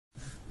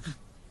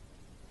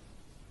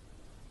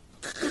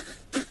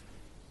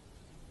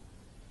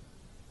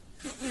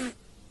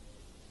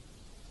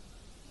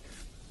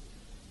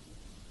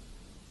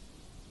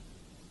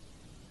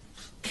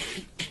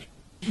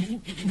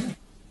Hey,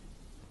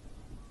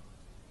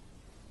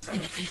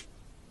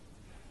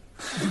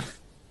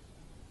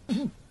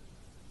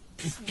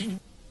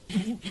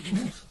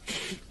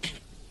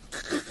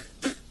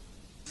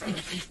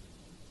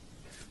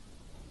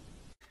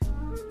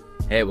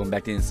 welcome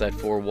back to Inside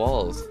Four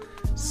Walls.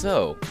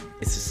 So,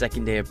 it's the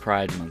second day of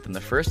Pride Month, and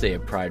the first day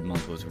of Pride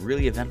Month was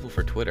really eventful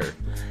for Twitter.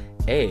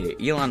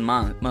 Elon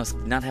Musk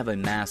did not have a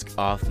mask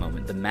off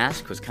moment. The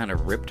mask was kind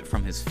of ripped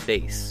from his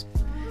face.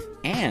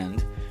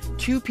 And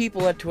 2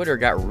 people at Twitter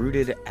got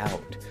rooted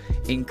out,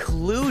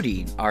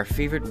 including our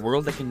favorite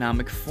World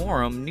Economic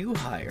Forum new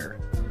hire,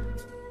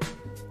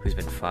 who's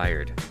been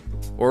fired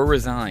or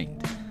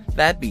resigned.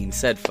 That being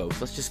said,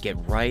 folks, let's just get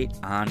right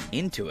on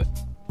into it.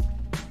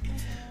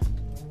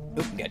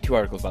 We got 2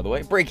 articles, by the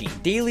way. Breaking.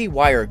 Daily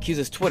Wire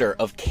accuses Twitter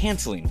of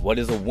canceling What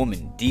is a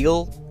Woman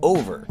deal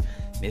over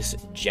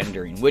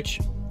misgendering, which,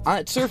 on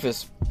its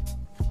surface,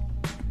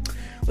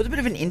 was a bit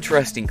of an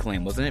interesting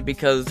claim, wasn't it?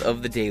 Because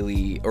of the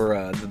Daily,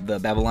 or the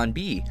Babylon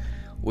Bee,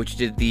 which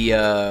did the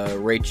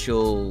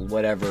Rachel,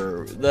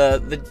 whatever,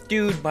 the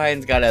dude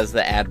Biden's got as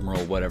the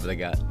Admiral, whatever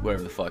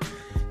the fuck.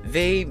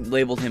 They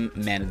labeled him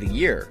Man of the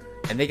Year,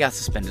 and they got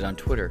suspended on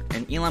Twitter.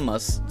 And Elon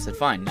Musk said,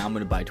 fine, now I'm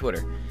going to buy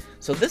Twitter.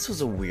 So this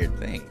was a weird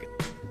thing.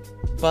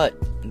 But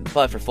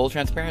for full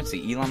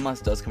transparency, Elon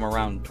Musk does come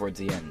around towards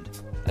the end.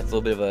 That's a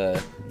little bit of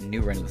a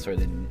new run of the story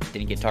that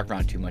didn't get talked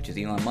around too much, is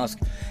Elon Musk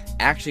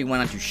actually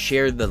went on to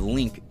share the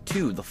link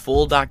to the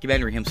full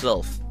documentary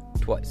himself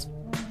twice.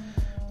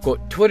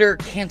 Quote, Twitter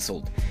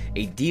canceled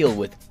a deal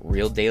with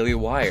Real Daily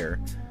Wire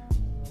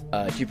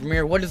to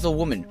premiere What is a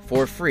Woman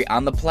for free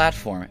on the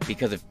platform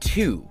because of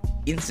 2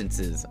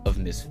 instances of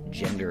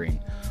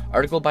misgendering.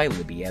 Article by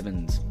Libby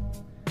Evans.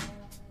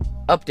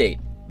 Update.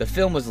 The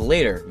film was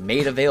later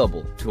made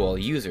available to all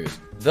users,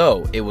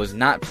 though it was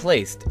not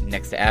placed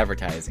next to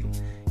advertising.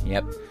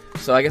 Yep.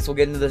 So I guess we'll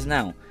get into this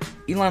now.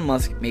 Elon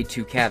Musk made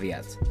 2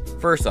 caveats.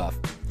 First off,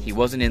 he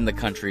wasn't in the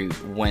country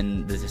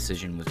when the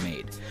decision was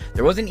made.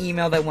 There was an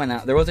email that went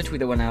out, there was a tweet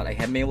that went out, I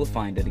haven't been able to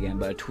find it again,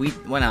 but a tweet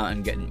went out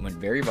and went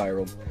very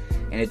viral,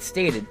 and it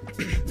stated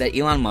that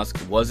Elon Musk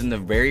was in the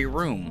very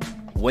room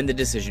when the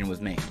decision was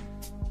made.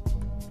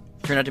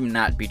 Turned out to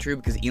not be true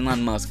because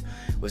Elon Musk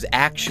was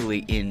actually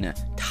in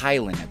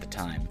Thailand at the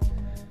time.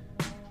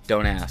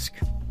 Don't ask.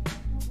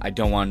 I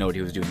don't want to know what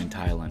he was doing in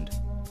Thailand.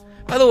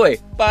 By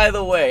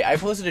the way, I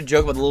posted a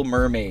joke about the Little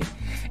Mermaid,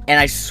 and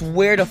I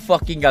swear to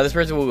fucking God, this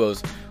person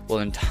goes, well,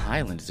 in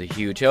Thailand is a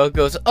huge show. It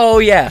goes, oh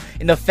yeah,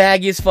 in the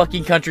faggiest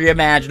fucking country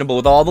imaginable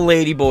with all the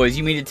lady boys.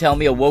 You mean to tell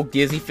me a woke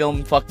Disney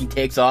film fucking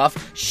takes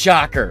off?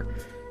 Shocker.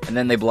 And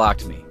then they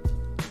blocked me.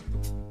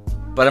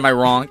 But am I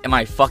wrong? Am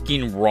I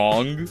fucking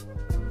wrong?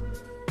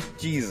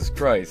 Jesus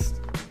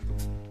Christ.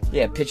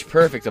 Yeah, Pitch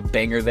Perfect's a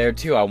banger there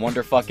too. I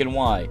wonder fucking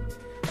why.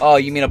 Oh,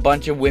 you mean a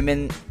bunch of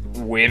women?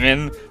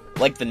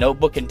 Like The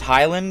Notebook in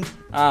Thailand?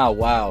 Ah,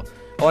 wow.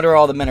 I wonder why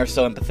all the men are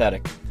so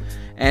empathetic.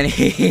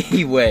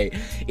 Anyway,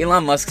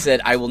 Elon Musk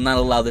said, I will not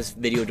allow this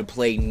video to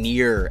play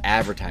near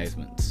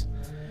advertisements.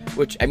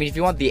 Which, I mean, if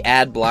you want the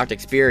ad-blocked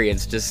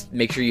experience, just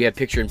make sure you have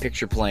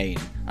picture-in-picture playing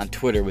on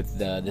Twitter with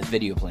this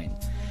video playing.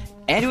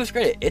 And to his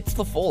credit, it's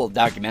the full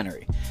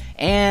documentary.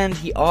 And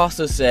he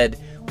also said,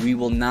 we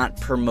will not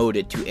promote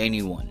it to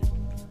anyone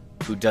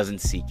who doesn't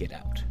seek it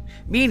out.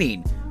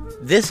 Meaning,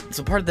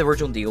 so part of the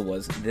original deal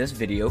was this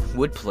video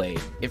would play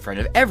in front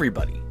of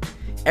everybody.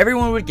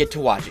 Everyone would get to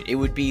watch it. It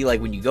would be like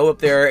when you go up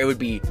there, it would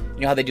be, you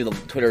know how they do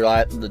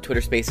the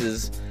Twitter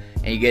Spaces,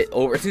 and you get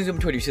over, as soon as you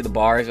open Twitter, you see the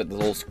bars with the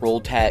little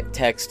scroll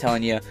text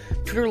telling you,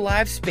 Twitter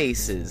Live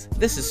Spaces,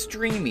 this is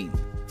streaming.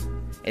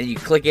 And you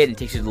click it and it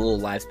takes you to the little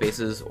Live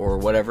Spaces or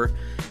whatever.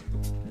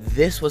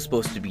 This was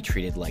supposed to be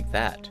treated like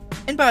that.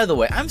 And by the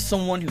way, I'm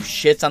someone who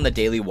shits on the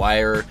Daily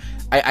Wire.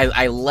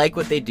 I like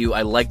what they do.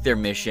 I like their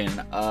mission.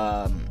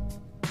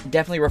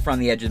 Definitely rough around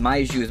the edges. My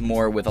issue is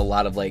more with a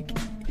lot of, I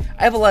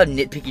have a lot of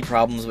nitpicky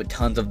problems with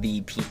tons of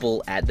the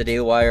people at the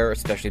Daily Wire,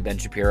 especially Ben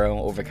Shapiro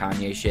over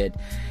Kanye shit.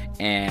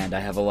 And I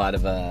have a lot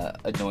of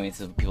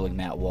annoyances with people like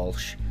Matt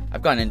Walsh.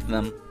 I've gotten into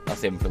them. I'll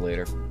save them for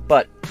later.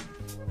 But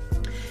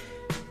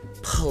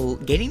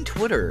getting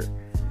Twitter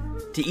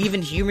to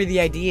even humor the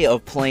idea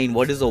of playing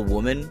What is a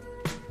Woman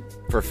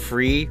for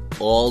free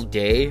all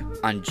day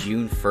on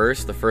June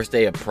 1st, the first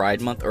day of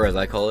Pride Month, or as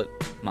I call it,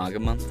 MAGA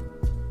Month.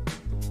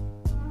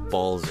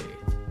 Ballsy.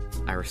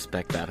 I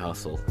respect that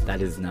hustle.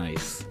 That is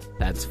nice.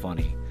 That's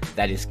funny.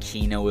 That is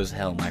Kino as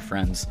hell, my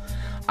friends.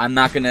 I'm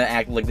not gonna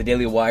act like the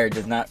Daily Wire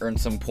does not earn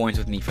some points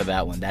with me for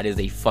that one. That is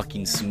a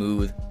fucking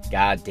smooth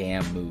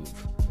goddamn move.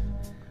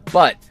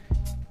 But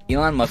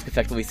Elon Musk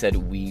effectively said,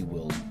 we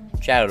will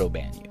shadow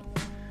ban you.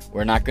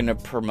 We're not going to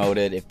promote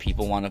it. If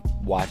people want to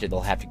watch it,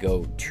 they'll have to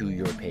go to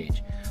your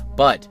page.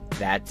 But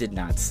that did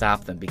not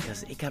stop them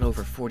because it got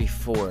over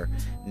 44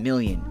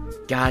 million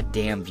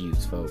goddamn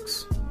views,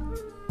 folks.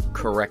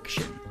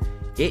 Correction.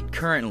 It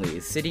currently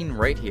is sitting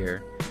right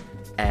here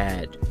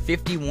at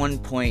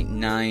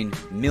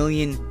 51.9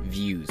 million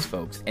views,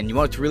 folks. And you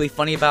know what's really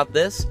funny about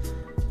this?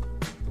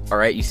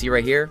 Alright, you see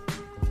right here?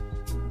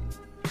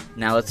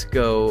 Now let's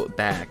go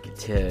back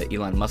to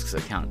Elon Musk's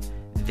account.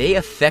 They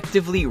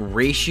effectively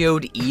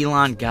ratioed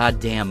Elon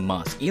goddamn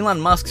Musk. Elon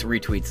Musk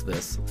retweets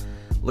this.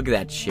 Look at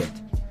that shit.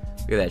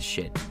 Look at that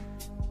shit.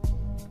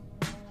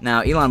 Now,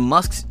 Elon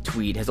Musk's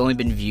tweet has only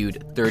been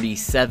viewed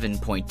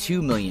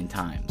 37.2 million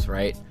times,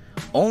 right?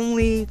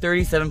 Only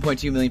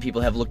 37.2 million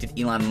people have looked at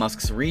Elon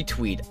Musk's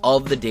retweet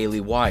of the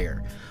Daily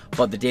Wire.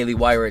 But the Daily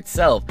Wire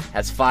itself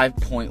has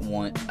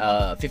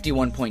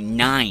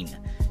 51.9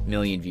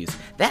 million views.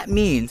 That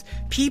means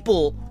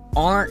people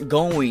aren't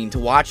going to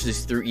watch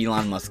this through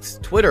Elon Musk's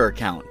Twitter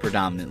account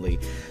predominantly.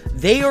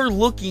 They are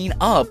looking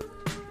up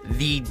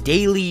the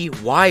Daily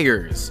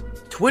Wire's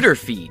Twitter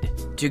feed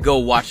to go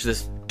watch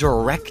this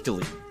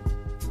directly.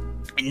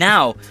 And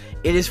now,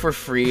 it is for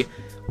free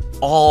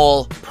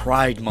all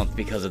Pride Month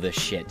because of this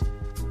shit.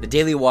 The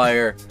Daily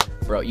Wire,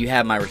 bro, you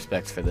have my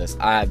respects for this.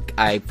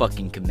 I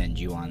fucking commend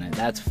you on it.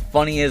 That's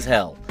funny as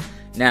hell.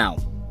 Now,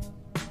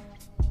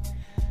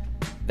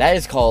 that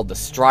is called the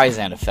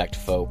Streisand effect,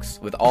 folks.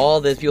 With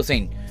all this, people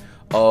saying,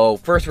 oh,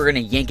 first we're going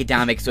to yank it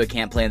down, make it so it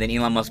can't play, and then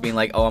Elon Musk being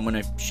like, oh, I'm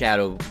going to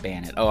shadow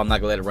ban it. Oh, I'm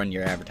not going to let it run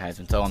your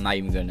advertisements. Oh, I'm not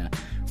even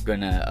going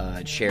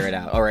to share it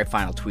out. All right,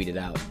 fine, I'll tweet it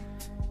out.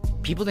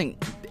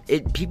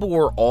 People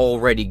were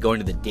already going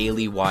to the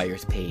Daily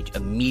Wire's page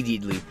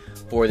immediately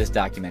for this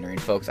documentary.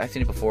 And folks, I've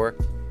seen it before.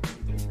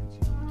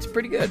 It's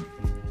pretty good.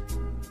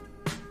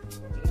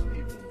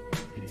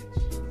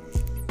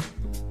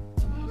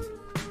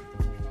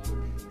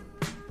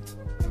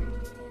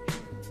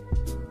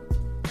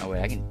 Oh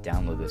wait, I can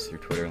download this through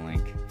Twitter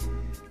link.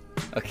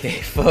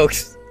 Okay,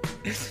 folks.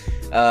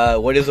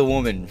 What is a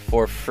woman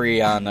for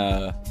free on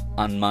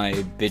my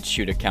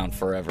BitChute account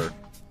forever?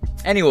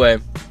 Anyway,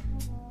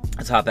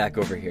 let's hop back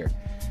over here.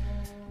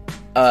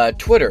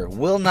 Twitter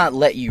will not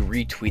let you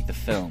retweet the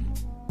film,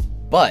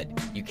 but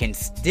you can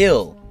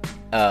still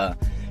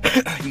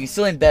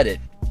embed it.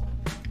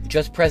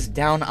 Just press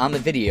down on the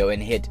video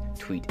and hit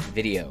tweet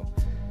video.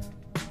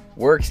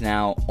 Works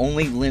now.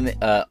 Only limit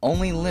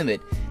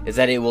is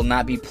that it will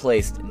not be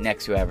placed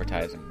next to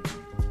advertising.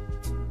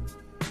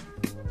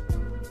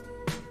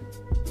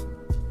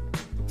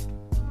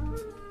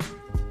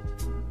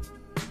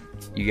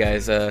 You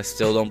guys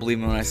still don't believe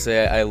me when I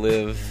say I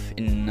live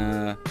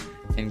in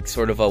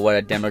sort of what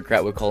a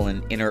Democrat would call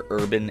an inner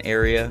urban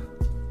area?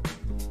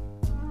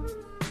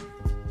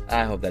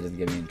 I hope that doesn't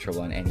get me in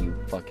trouble on any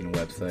fucking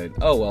website.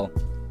 Oh well.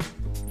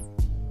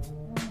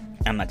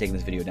 I'm not taking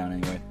this video down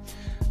anyway.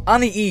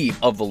 On the eve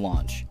of the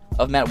launch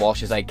of Matt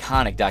Walsh's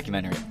iconic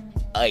documentary,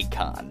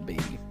 Icon,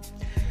 baby.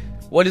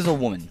 What is a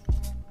woman?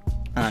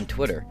 On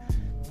Twitter,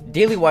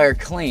 Daily Wire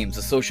claims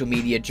the social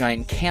media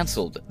giant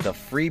canceled the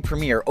free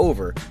premiere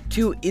over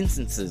 2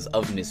 instances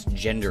of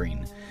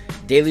misgendering.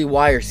 Daily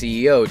Wire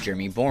CEO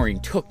Jeremy Boring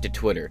took to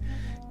Twitter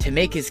to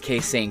make his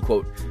case, saying,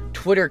 quote,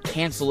 Twitter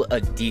canceled a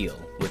deal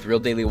with Real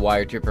Daily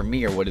Wire to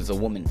premiere What is a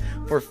Woman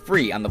for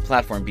free on the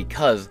platform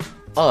because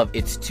of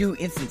its 2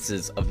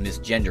 instances of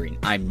misgendering.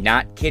 I'm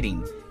not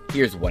kidding.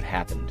 Here's what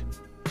happened.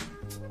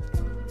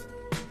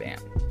 Bam.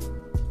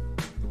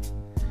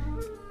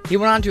 He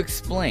went on to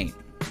explain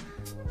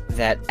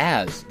that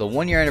as the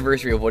 1-year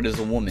anniversary of What is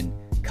a Woman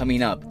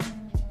coming up,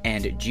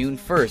 and June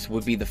 1st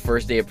would be the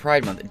first day of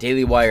Pride Month,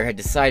 Daily Wire had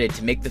decided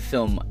to make the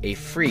film a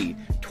free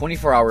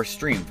 24-hour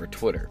stream for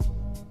Twitter.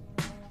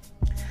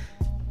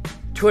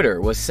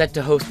 Twitter was set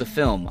to host the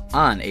film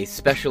on a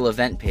special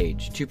event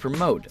page to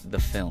promote the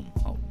film.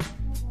 Oh.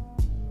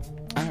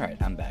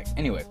 Alright, I'm back.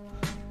 Anyway.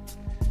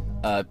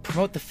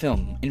 Promote the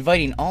film,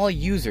 inviting all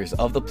users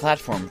of the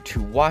platform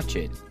to watch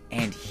it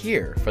and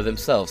hear for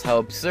themselves how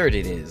absurd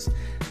it is.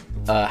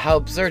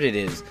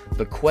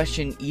 The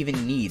question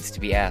even needs to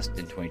be asked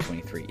in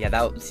 2023. Yeah,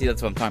 that's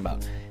what I'm talking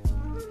about.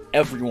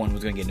 Everyone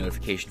was going to get a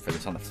notification for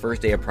this on the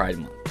first day of Pride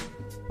Month.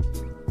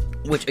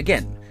 Which,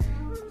 again,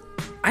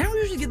 I don't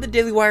usually give the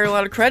Daily Wire a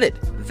lot of credit.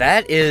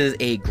 That is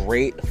a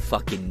great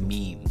fucking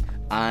meme.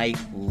 I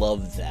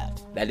love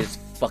that. That is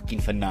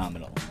fucking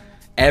phenomenal.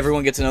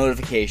 Everyone gets a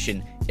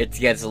notification. It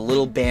gets a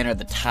little banner at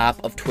the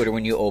top of Twitter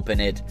when you open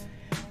it.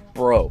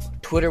 Bro,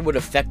 Twitter would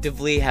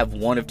effectively have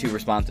one of 2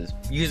 responses.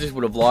 Users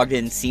would have logged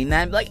in, seen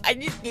that, and be like, I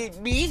just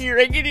didn't be here,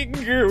 I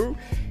didn't go.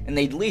 And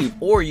they'd leave.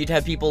 Or you'd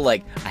have people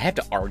like, I have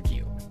to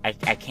argue. I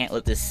can't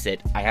let this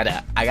sit. I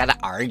gotta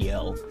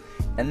argue.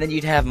 And then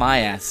you'd have my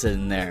ass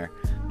sitting there.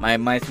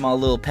 My small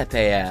little Pepe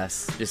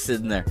ass just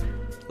sitting there.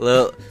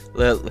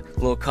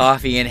 Little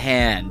coffee in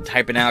hand,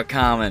 typing out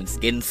comments,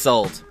 getting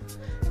salt.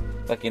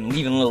 Fucking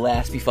leaving little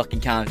aspy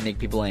fucking comments to make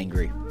people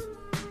angry.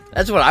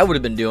 That's what I would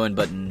have been doing,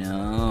 but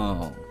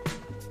no.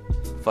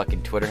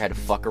 Fucking Twitter had to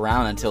fuck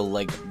around until,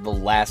 like, the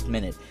last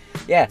minute.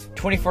 Yeah,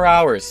 24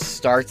 hours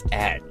starts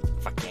at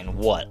fucking,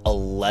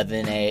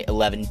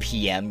 11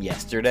 p.m.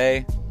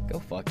 yesterday? Go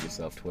fuck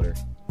yourself, Twitter.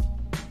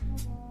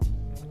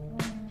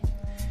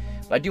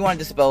 But I do want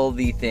to dispel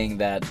the thing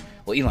that,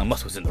 well, Elon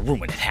Musk was in the room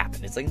when it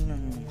happened. It's like,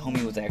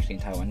 homie was actually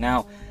in Taiwan.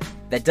 Now,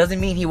 that doesn't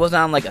mean he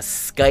wasn't on, like, a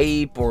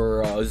Skype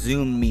or a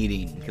Zoom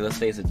meeting. Because let's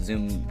face it,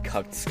 Zoom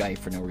cucked Skype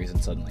for no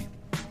reason suddenly.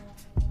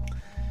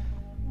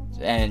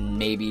 And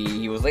maybe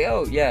he was like,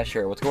 oh, yeah,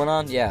 sure, what's going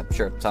on? Yeah,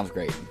 sure, sounds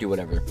great, do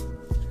whatever.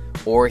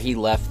 Or he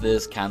left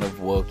this kind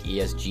of woke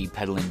ESG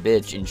peddling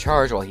bitch in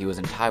charge while he was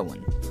in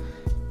Taiwan,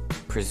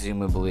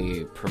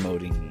 presumably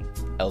promoting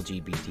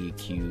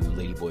LGBTQ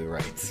ladyboy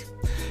rights.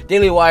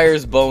 Daily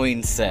Wire's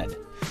Boeing said.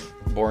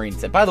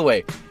 By the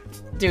way,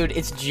 dude,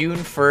 it's June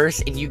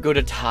 1st and you go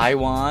to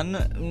Taiwan?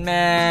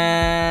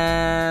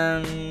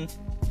 Man.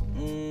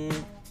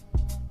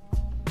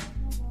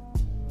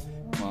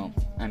 Well,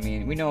 I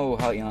mean, we know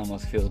how Elon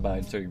Musk feels about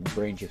inserting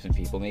brain chips in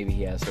people. Maybe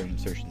he has certain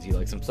insertions he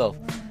likes himself.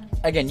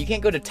 Again, you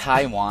can't go to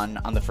Taiwan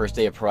on the first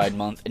day of Pride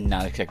Month and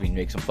not expect me to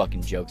make some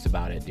fucking jokes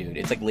about it, dude.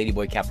 It's like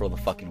ladyboy capital of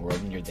the fucking world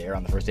and you're there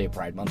on the first day of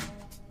Pride Month.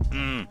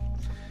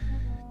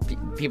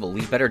 People,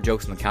 leave better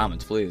jokes in the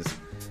comments, please.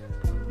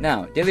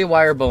 Now, Daily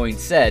Wire Boeing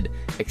said,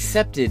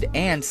 accepted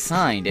and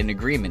signed an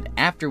agreement.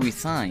 After we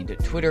signed,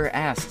 Twitter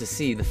asked to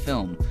see the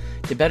film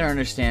to better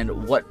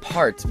understand what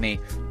parts may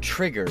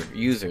trigger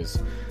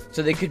users,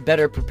 so they could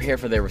better prepare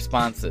for their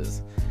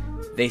responses.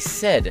 They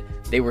said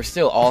they were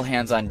still all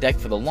hands on deck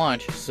for the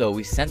launch, so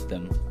we sent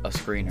them a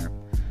screener.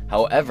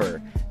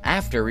 However,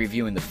 after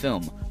reviewing the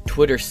film,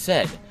 Twitter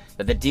said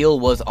that the deal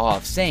was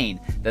off, saying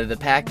that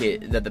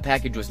the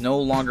package was no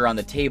longer on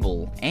the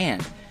table,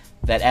 and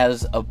that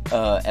as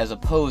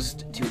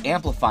opposed to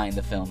amplifying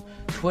the film,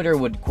 Twitter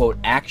would, quote,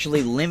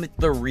 actually limit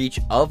the reach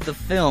of the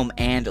film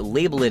and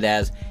label it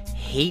as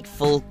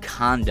hateful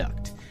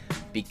conduct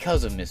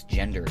because of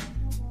misgendering.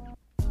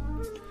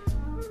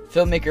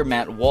 Filmmaker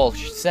Matt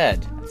Walsh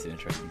said, that's an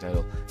interesting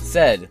title,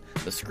 said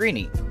the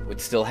screening would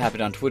still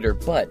happen on Twitter,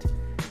 but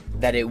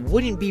that it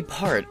wouldn't be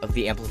part of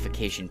the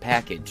amplification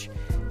package,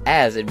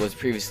 as it was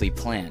previously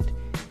planned.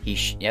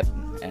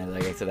 And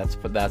like I said,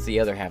 that's the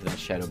other half of that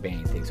shadow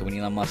banning thing. So when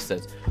Elon Musk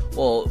says,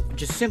 well,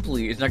 just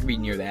simply, it's not going to be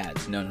near the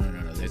ads. No.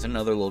 There's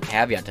another little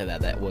caveat to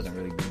that wasn't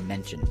really being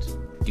mentioned.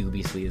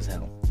 Dubiously as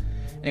hell.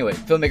 Anyway,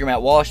 filmmaker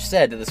Matt Walsh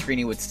said that the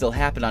screening would still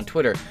happen on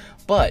Twitter,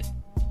 but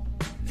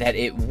that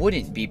it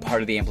wouldn't be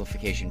part of the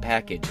amplification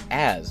package,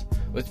 as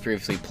was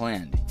previously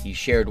planned. He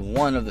shared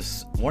one of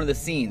the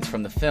scenes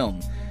from the film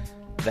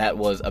that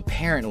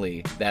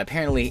apparently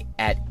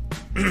at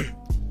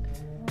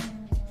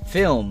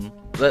film.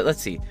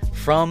 Let's see.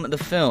 From the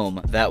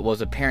film that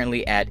was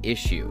apparently at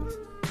issue.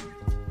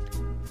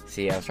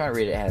 See, I was trying to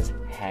read it as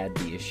had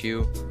the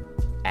issue.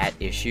 At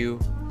issue.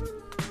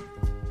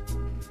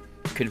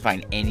 Couldn't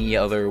find any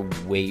other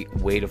way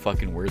to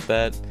fucking word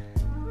that.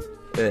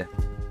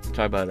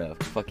 Talk about a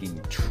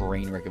fucking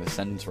train wreck of a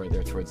sentence right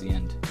there towards the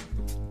end.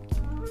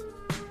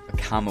 A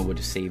comma would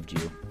have saved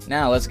you.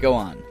 Now, let's go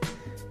on.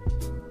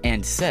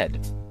 And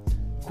said,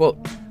 quote,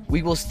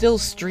 we will still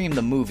stream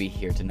the movie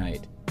here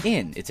tonight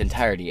in its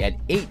entirety at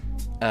 8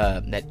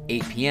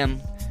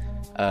 p.m.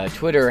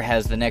 Twitter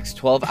has the next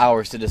 12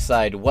 hours to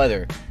decide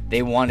whether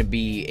they want to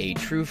be a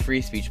true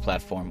free speech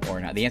platform or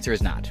not. The answer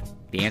is not.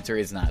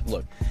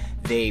 Look,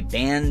 they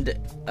banned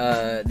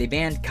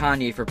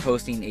Kanye for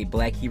posting a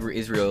black Hebrew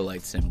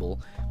Israelite symbol,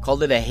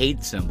 called it a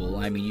hate symbol.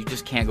 I mean, you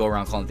just can't go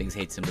around calling things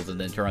hate symbols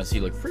and then turn around and see,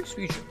 like, free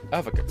speech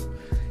advocate.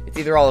 It's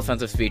either all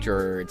offensive speech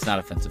or it's not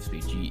offensive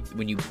speech.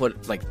 When you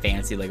put, like,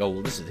 fancy, like, oh,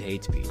 well, this is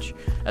hate speech,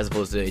 as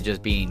opposed to it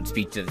just being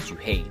speech that you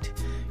hate,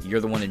 you're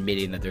the one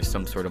admitting that there's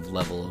some sort of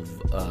level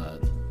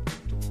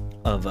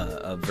of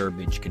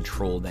verbiage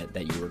control that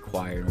you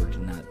require in order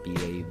to not be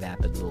a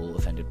vapid little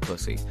offended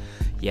pussy.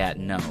 Yeah,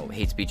 no,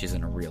 hate speech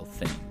isn't a real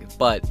thing.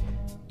 But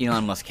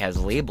Elon Musk has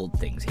labeled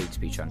things hate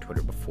speech on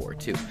Twitter before,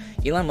 too.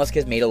 Elon Musk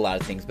has made a lot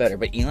of things better,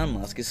 but Elon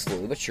Musk is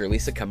slowly but surely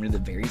succumbing to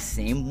the very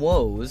same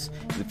woes.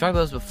 We've talked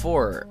about this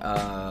before.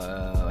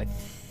 God,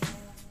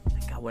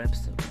 what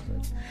episode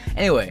was it?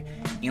 Anyway,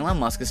 Elon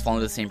Musk has fallen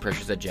to the same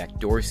pressures that Jack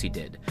Dorsey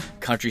did.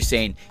 Countries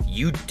saying,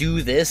 you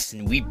do this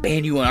and we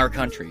ban you in our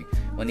country.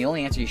 When the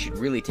only answer you should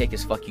really take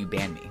is, fuck you,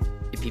 ban me.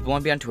 If people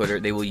want to be on Twitter,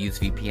 they will use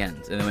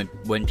VPNs. And then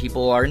when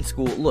people are in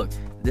school, look,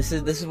 this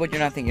is what you're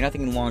not thinking. You're not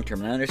thinking long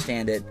term, and I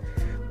understand it.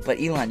 But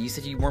Elon, you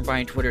said you weren't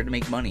buying Twitter to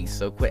make money,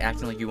 so quit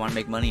acting like you want to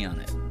make money on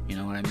it. You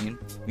know what I mean?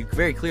 You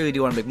very clearly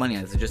do want to make money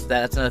on it. It's just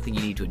that's another thing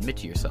you need to admit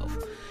to yourself.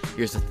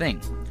 Here's the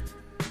thing.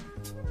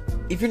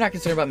 If you're not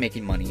concerned about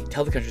making money,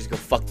 tell the countries to go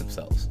fuck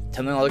themselves.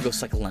 Tell them all to go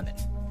suck a lemon.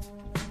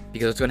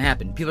 Because it's going to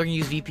happen. People are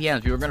going to use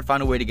VPNs. People are going to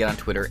find a way to get on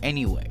Twitter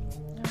anyway.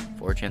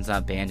 4chan's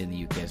not banned in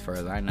the UK as far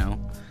as I know.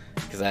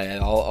 Because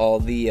all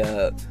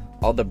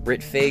the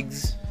Brit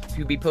figs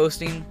who be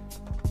posting,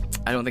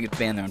 I don't think it's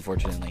banned there,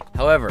 unfortunately.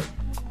 However,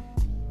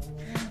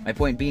 my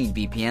point being,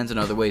 VPNs and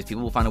other ways,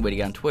 people will find a way to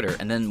get on Twitter.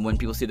 And then when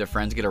people see their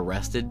friends get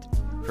arrested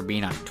for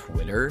being on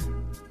Twitter,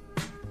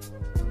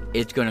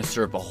 it's going to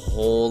stir up a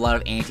whole lot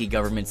of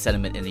anti-government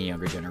sentiment in the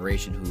younger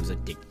generation who's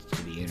addicted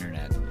to the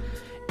internet.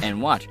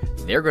 And watch,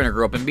 they're going to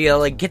grow up and be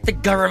like, get the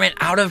government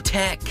out of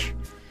tech!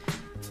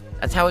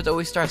 That's how it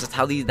always starts.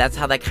 That's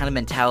how that kind of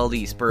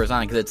mentality spurs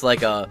on. Because it's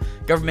like a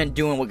government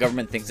doing what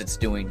government thinks it's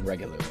doing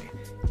regularly.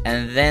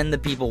 And then the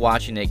people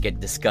watching it get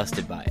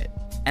disgusted by it.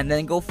 And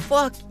then go,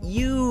 fuck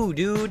you,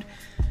 dude.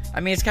 I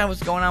mean, it's kind of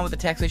what's going on with the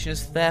taxation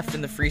is theft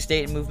and the free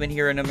state movement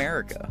here in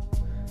America.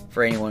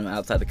 for anyone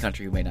outside the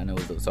country who may not know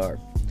what those are.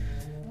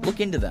 Look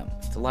into them.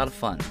 It's a lot of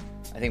fun.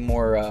 I think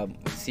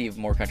see if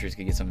more countries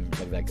could get something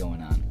like that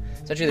going on.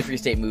 Essentially, the Free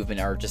State Movement,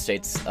 or just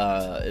states,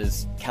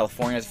 is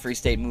California's Free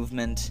State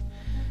Movement,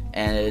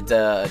 and it's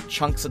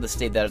chunks of the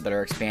state that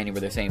are expanding,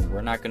 where they're saying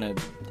we're not going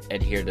to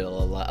adhere to a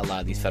lot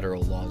of these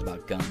federal laws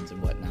about guns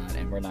and whatnot,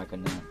 and we're not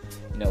going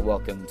to,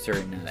 welcome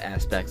certain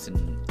aspects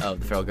of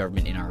the federal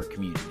government in our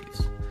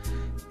communities.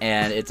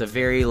 And it's a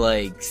very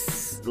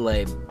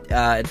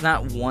it's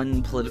not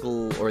one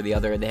political or the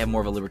other. They have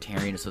more of a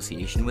libertarian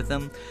association with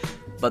them.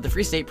 But the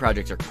Free State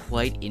projects are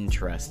quite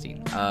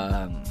interesting.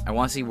 I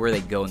want to see where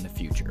they go in the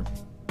future.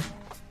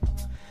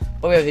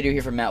 But we have a video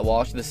here from Matt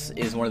Walsh. This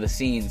is one of the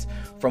scenes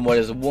from what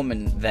is a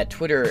woman that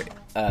Twitter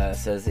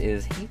says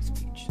is hate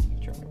speech. Let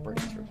me turn my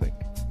brightness real quick.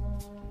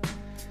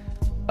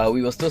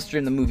 We will still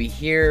stream the movie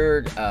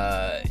here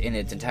in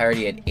its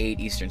entirety at 8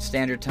 Eastern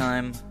Standard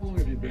Time. How long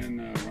have you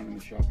been running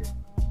the shop here?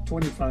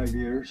 25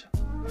 years.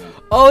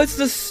 Oh, it's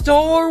the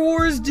Star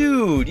Wars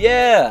dude.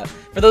 Yeah.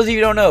 For those of you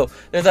who don't know,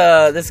 there's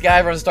this guy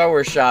runs a Star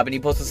Wars shop, and he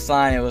posts a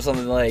sign. It was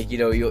something like,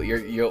 you'll never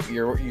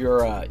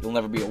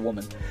be a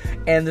woman.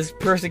 And this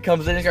person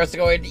comes in and starts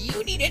going,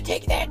 you need to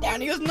take that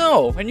down. He goes,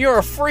 no, and you're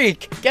a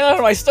freak. Get out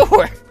of my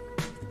store.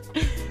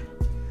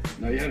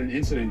 Now, you had an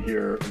incident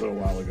here a little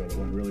while ago that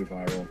went really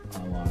viral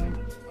online.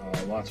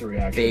 Lots of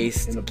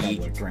reactions in the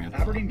public.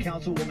 Aberdeen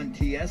Councilwoman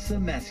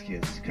Tiesa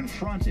Meskis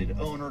confronted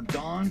owner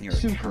Don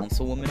Super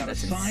about a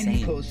sign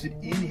he posted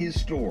in his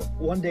store.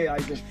 One day I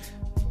just...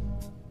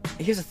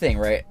 Here's the thing,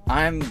 right?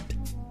 I'm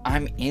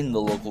in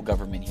the local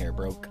government here,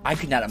 bro. I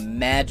could not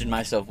imagine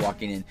myself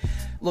walking in.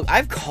 Look,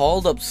 I've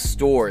called up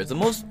stores. The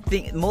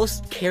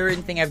most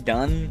caring thing I've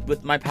done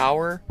with my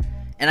power,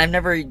 and I've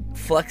never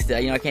flexed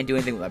it. I can't do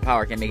anything with my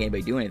power. I can't make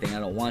anybody do anything. I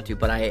don't want to.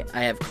 But I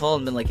have called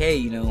and been like, hey,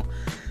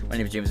 my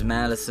name is James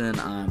Madison.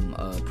 I'm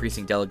a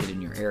precinct delegate in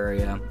your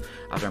area.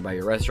 I was driving by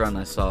your restaurant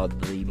and I saw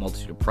the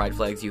multitude of pride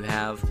flags you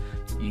have.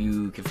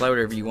 You can fly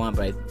whatever you want,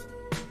 but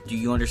do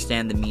you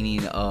understand the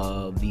meaning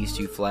of these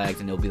two flags?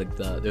 And it'll be like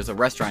there's a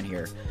restaurant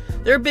here.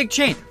 They're a big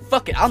chain.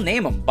 Fuck it, I'll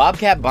name them.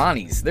 Bobcat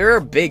Bonnie's. They're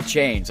a big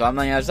chain. So it's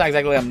not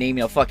exactly like I'm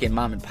naming a fucking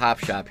mom and pop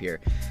shop here.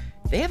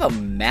 They have a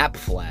map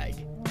flag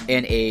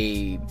and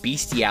a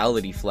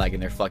bestiality flag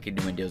in their fucking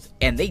windows.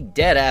 And they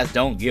dead ass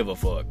don't give a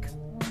fuck.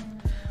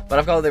 But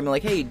I've called them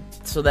like, hey,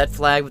 so that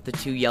flag with the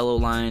two yellow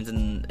lines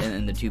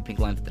and the two pink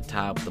lines at the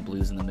top, the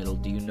blues in the middle,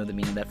 do you know the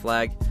meaning of that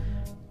flag?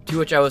 To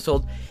which I was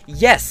told,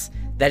 yes,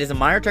 that is a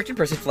minor attracted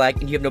person flag,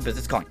 and you have no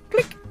business calling.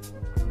 Click.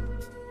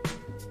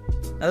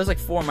 Now, there's like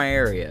 4 in my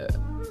area,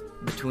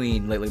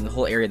 between, like the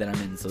whole area that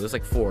I'm in, so there's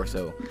like 4,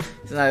 so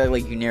it's not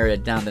like you narrow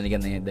it down, then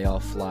again, they all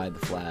fly the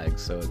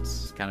flags, so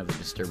it's kind of a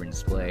disturbing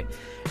display.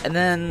 And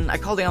then I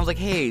called in, I was like,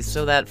 hey,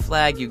 so that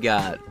flag you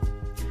got,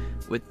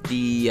 with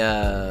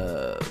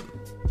the,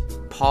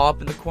 paw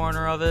up in the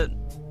corner of it,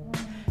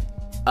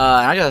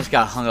 I just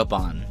got hung up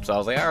on. So I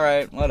was like,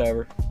 alright,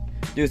 whatever.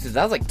 Dude, since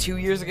that was like 2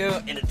 years ago,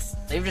 and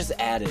they've just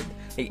added,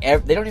 they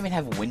don't even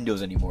have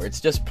windows anymore. It's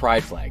just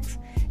pride flags.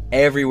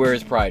 Everywhere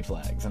is pride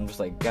flags. I'm just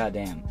like,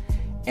 goddamn.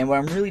 And what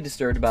I'm really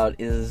disturbed about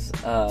is,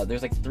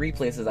 there's like 3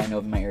 places I know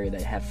of in my area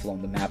that have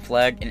flown the map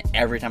flag, and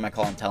every time I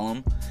call and tell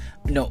them,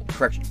 no,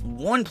 correction,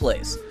 1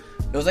 place.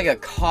 It was like a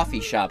coffee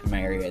shop in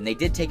my area, and they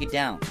did take it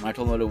down. And I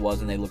told them what it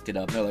was, and they looked it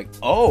up, and they're like,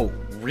 oh,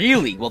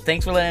 really? Well,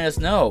 thanks for letting us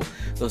know.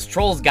 Those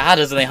trolls got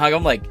us, and they hung.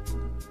 I'm like,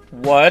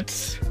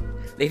 what?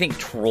 They think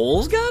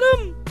trolls got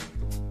them?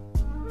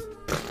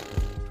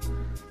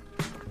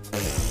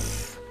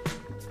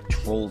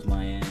 Trolls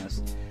my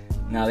ass.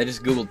 No, they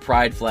just googled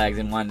pride flags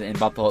and bought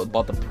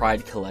the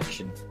pride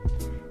collection.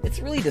 It's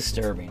really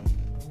disturbing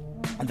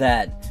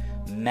that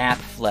map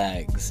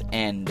flags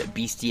and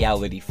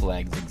bestiality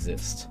flags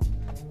exist.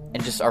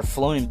 And just are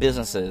flown in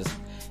businesses,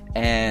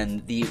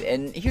 and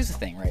here's the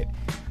thing, right?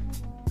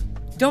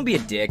 Don't be a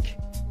dick,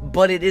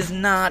 but it is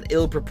not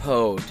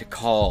ill-proposed to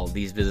call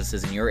these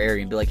businesses in your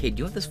area and be like, hey, do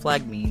you know what this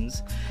flag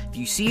means? If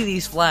you see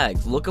these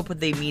flags, look up what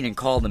they mean and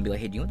call them, be like,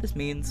 hey, do you know what this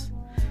means?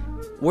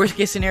 Worst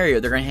case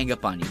scenario, they're gonna hang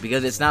up on you,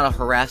 because it's not a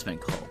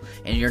harassment call,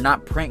 and you're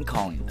not prank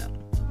calling them.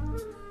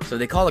 So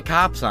they call the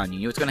cops on you,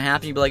 you know what's gonna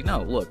happen? You'll be like,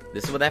 no, look,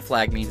 this is what that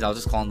flag means, I'll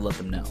just call them to let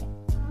them know.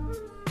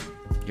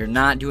 You're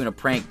not doing a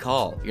prank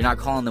call. You're not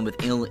calling them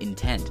with ill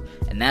intent.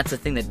 And that's the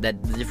thing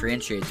that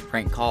differentiates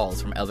prank calls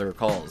from other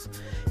calls.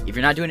 If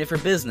you're not doing it for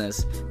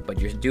business, but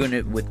you're doing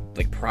it with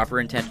like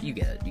proper intent, you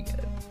get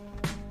it.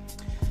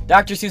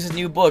 Dr. Seuss's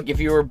new book, If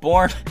You Are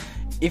Born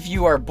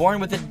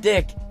with a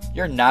Dick,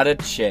 You're Not a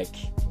Chick.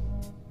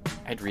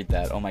 I'd read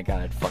that. Oh my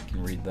god, I'd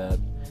fucking read that.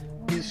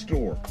 His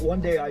store. One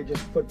day I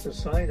just put the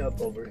sign up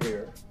over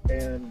here,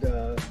 and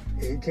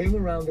he came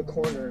around the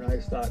corner, and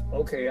I thought,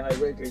 okay, I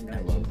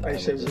recognize you. I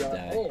says,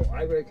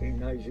 I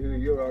recognize you.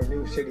 You're our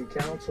new city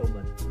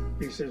councilman.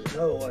 He says,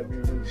 no, I'm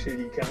your new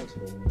city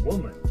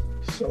councilwoman.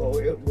 So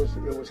it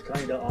was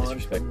kind of on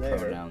from there.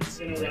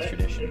 Pronouns in race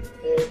tradition.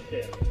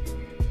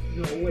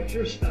 No, what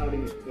you're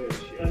spouting is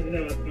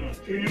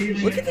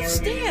bullshit. Look at the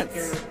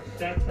stance.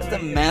 That's a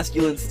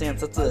masculine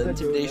stance. That's an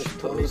intimidation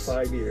pose.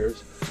 25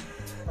 years.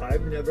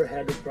 I've never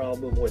had a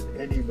problem with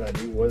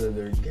anybody, whether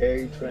they're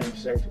gay,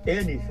 transsexual,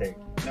 anything.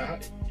 Now,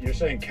 you're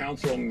saying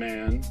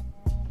councilman,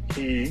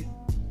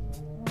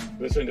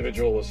 this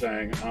individual was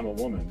saying, I'm a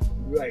woman.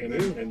 Right.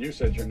 And you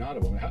said you're not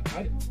a woman. How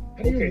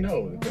do you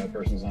know that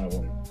person's not a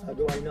woman? How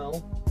do I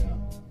know? Yeah.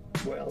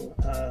 Well,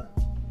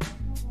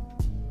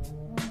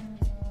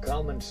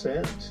 common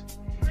sense.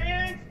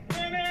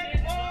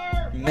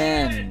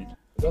 Men.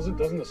 Doesn't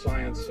the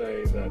science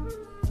say that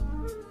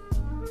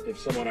if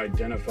someone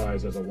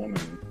identifies as a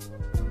woman,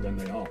 then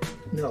they are?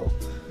 No.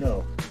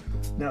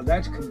 Now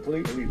that's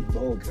completely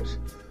bogus.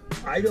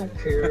 I don't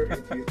care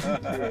if you're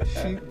a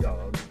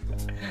sheepdog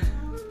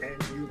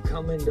and you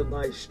come into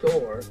my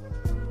store.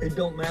 It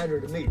don't matter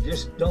to me.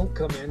 Just don't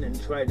come in and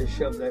try to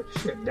shove that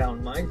shit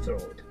down my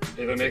throat. If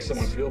it makes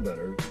someone feel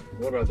better,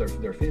 what about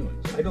their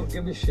feelings? I don't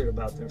give a shit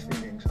about their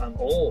feelings. I'm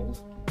old.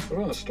 What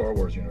about the Star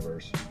Wars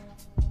universe?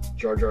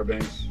 Jar Jar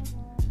Binks,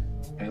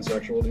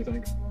 pansexual, do you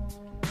think?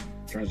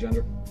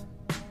 Transgender?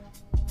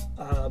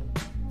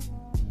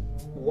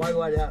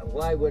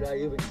 Why would I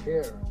even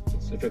care?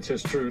 If it's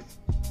his truth.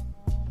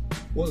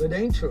 Well, it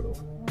ain't true.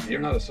 You're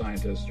not a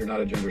scientist. You're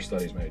not a gender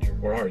studies major.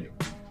 Or are you?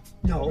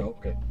 No.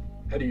 Okay.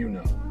 How do you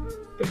know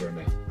that you're a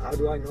man? How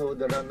do I know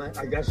that I'm a...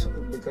 I guess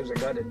because I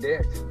got a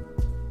dick.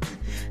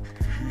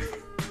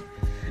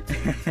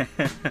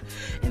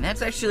 And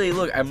that's actually,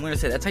 look, I'm going to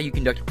say that's how you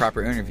conduct a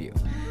proper interview.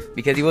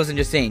 Because he wasn't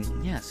just saying,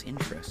 yes,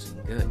 interesting,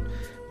 good.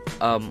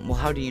 Well,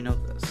 how do you know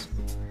this?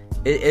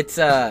 It's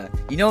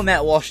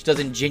Matt Walsh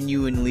doesn't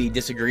genuinely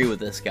disagree with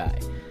this guy.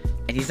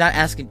 And he's not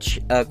asking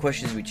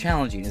questions to be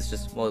challenging. It's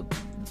just, well,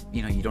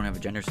 you don't have a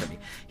gender study.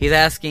 He's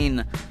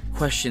asking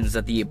questions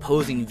that the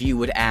opposing view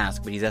would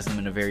ask, but he's asking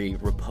them in a very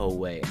repo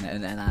way.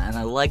 And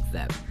I like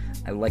that.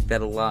 I like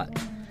that a lot.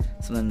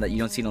 Something that you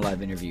don't see in a lot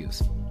of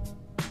interviews.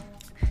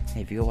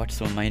 Hey, if you go watch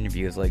some of my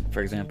interviews, like,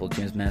 for example,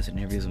 James Madison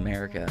Interviews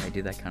America, I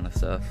do that kind of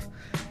stuff.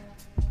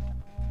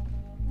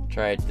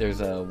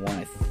 There's one,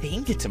 I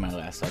think it's in my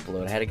last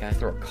upload. I had a guy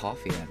throw a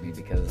coffee at me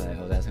because I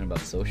was asking about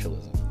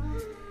socialism.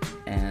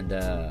 And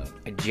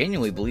I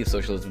genuinely believe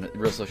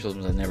real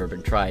socialism has never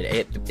been tried.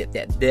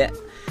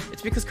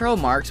 It's because Karl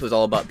Marx was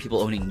all about people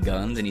owning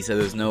guns, and he said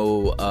there's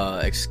no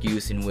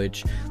excuse in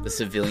which the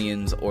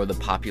civilians or the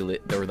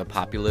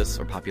populace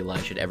or populi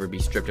should ever be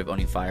stripped of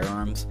owning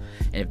firearms.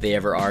 And if they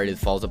ever are, it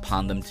falls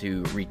upon them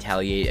to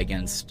retaliate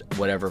against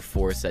whatever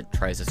force that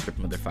tries to strip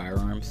them of their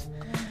firearms.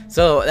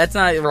 So that's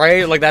not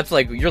right. Like, that's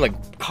like, you're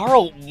like,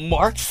 Karl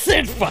Marx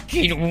said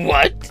fucking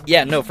what?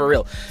 Yeah, no, for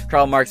real.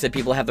 Karl Marx said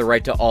people have the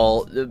right to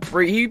all.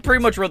 He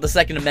pretty much wrote the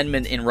Second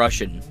Amendment in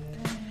Russian.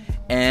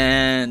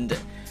 And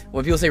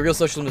when people say real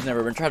socialism has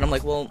never been tried, I'm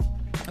like, well,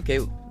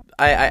 okay,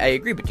 I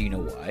agree, but do you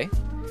know why?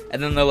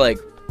 And then they're like,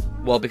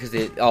 well, because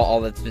all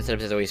that's been set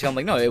up has always failed. I'm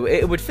like, no,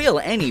 it would fail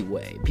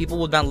anyway. People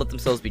would not let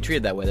themselves be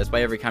treated that way. That's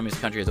why every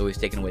communist country has always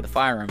taken away the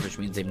firearms, which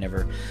means they've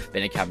never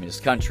been a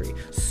communist country.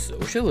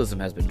 Socialism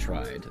has been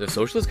tried. There's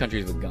socialist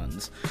countries with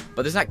guns,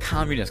 but there's not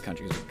communist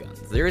countries with guns.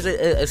 There is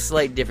a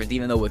slight difference,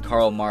 even though with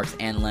Karl Marx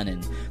and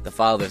Lenin, the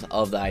fathers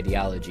of the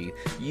ideology,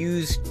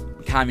 used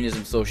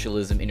communism,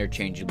 socialism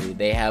interchangeably.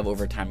 They have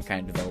over time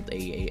kind of developed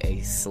a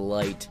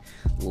slight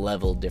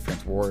level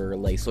difference, where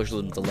like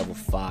socialism is a level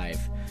 5,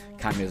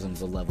 communism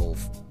is a level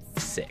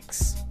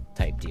 6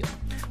 type deal.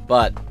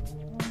 But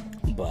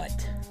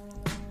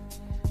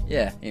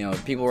yeah,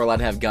 if people were allowed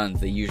to have guns,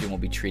 they usually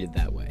won't be treated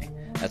that way.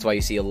 That's why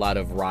you see a lot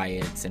of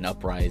riots and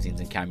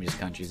uprisings in communist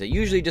countries that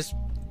usually just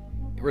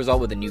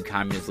result with a new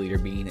communist leader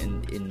being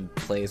in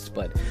place.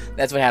 But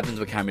that's what happens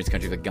with communist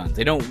countries with guns.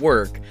 They don't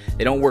work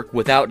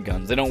without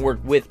guns. They don't work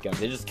with guns.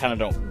 They just kind of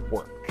don't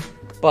work.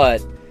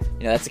 But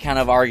that's the kind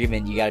of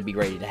argument you got to be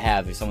ready to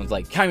have. If someone's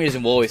like,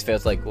 communism will always fail,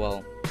 it's like,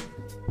 well,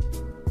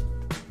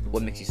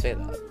 what makes you say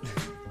that?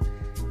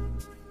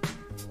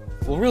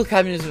 Well, real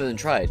communism hasn't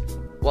tried.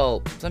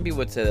 Well, some people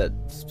would say that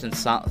since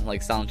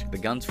Stalin took the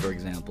guns, for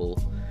example,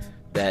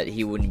 that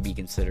he wouldn't be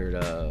considered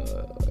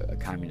a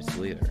communist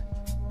leader.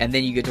 And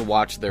then you get to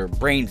watch their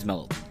brains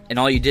melt. And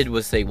all you did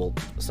was say, well,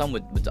 some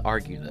would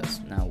argue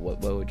this. Now, what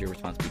would your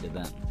response be to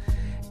them?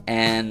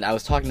 And I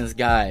was talking to this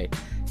guy,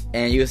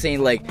 and he was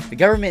saying, like, the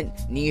government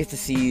needs to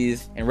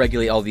seize and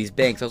regulate all these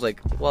banks. I was like,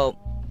 well,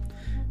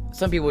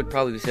 some people would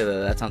probably say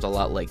that sounds a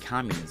lot like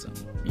communism.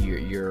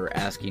 You're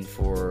asking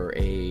for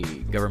a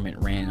government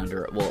ran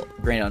under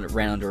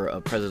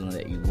a president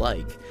that you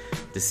like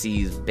to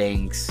seize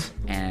banks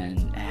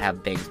and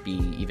have banks be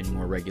even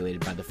more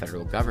regulated by the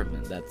federal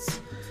government. That's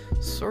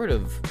sort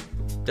of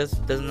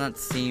doesn't that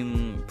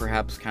seem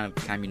perhaps kind of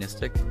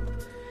communistic?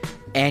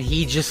 And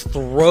he just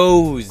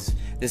throws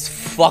this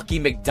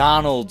fucking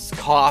McDonald's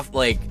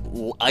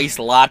iced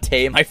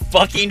latte in my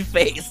fucking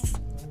face.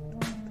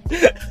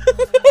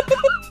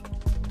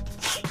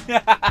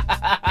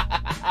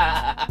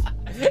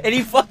 And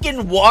he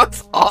fucking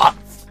walks off.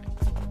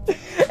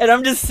 And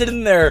I'm just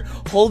sitting there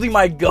holding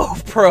my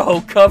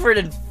GoPro covered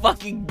in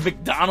fucking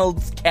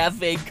McDonald's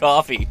cafe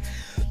coffee.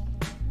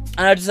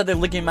 And I just sat there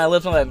licking my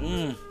lips. I'm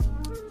like,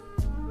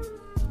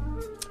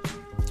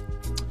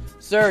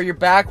 Sir, your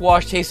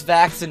backwash tastes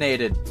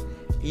vaccinated.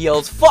 He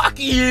yells, "Fuck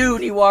you!"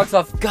 and he walks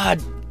off.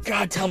 God,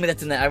 tell me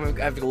that's in there. I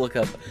have to look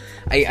up.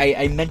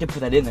 I meant to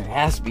put that in there. It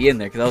has to be in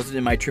there, because I was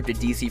in my trip to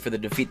DC for the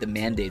Defeat the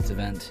Mandates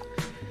event.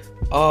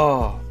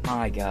 Oh,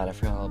 my God, I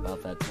forgot all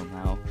about that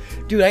somehow.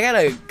 Dude, I got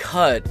a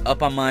cut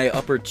up on my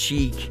upper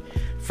cheek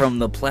from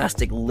the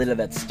plastic lid of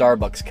that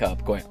Starbucks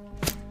cup going...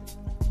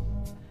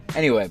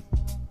 Anyway.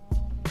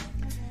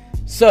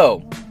 So,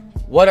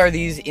 what are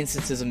these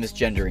instances of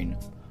misgendering?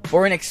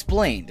 Boren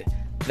explained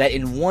that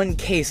in one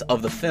case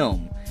of the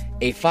film,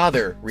 a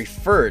father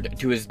referred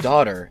to his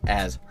daughter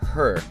as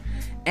her,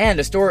 and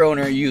a store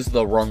owner used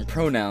the wrong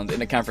pronouns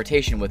in a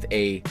confrontation with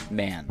a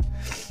man.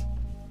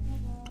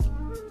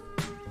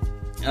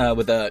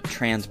 With a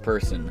trans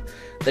person.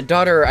 The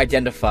daughter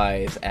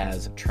identifies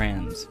as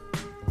trans.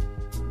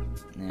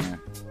 Yeah.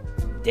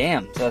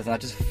 Damn, so that's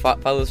not just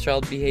fatherless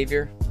child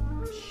behavior?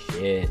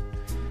 Shit.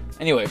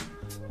 Anyway,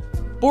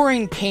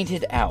 Boring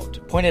pointed out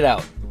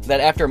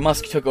that after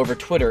Musk took over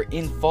Twitter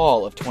in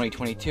fall of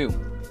 2022,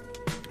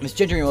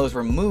 misgendering was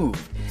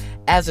removed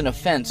as an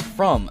offense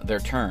from their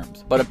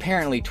terms. But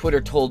apparently Twitter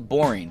told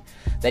Boring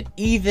that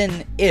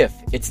even if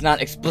it's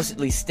not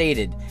explicitly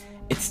stated,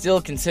 it's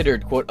still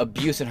considered, quote,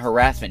 abuse and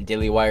harassment.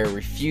 Daily Wire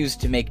refused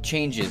to make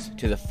changes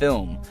to the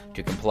film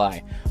to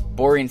comply.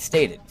 Boring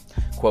stated,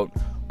 quote,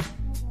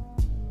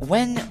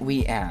 when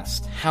we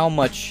asked how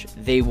much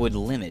they would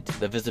limit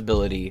the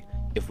visibility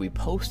if we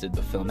posted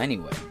the film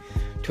anyway,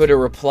 Twitter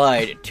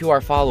replied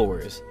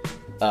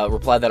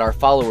that our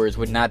followers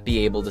would not be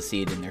able to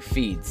see it in their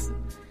feeds.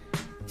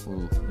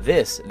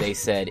 This, they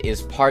said,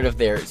 is part of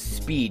their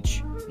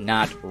speech,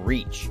 not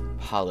reach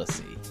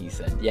policy, he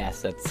said.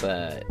 Yes, that's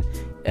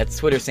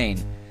Twitter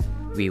saying,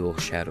 we will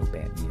shadow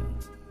ban you.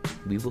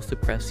 We will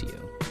suppress you.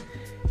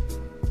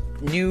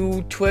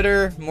 New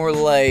Twitter, more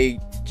like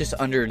just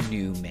under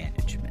new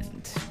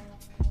management.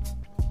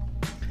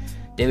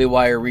 Daily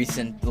Wire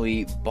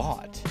recently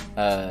brought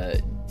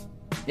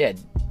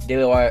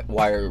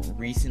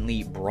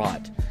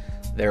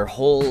their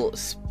whole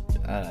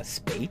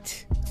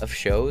spate of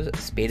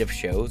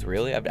shows,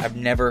 really? I've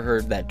never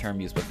heard that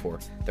term used before.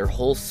 Their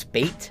whole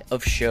spate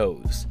of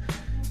shows.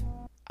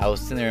 I was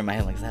sitting there in my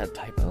head like, is that a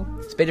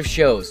typo? Spate of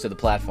shows to the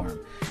platform,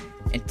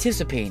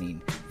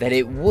 anticipating that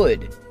it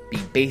would be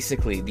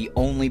basically the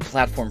only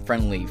platform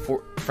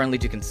friendly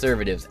to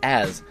conservatives,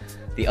 as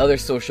the other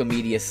social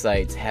media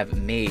sites have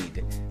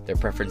made their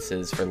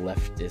preferences for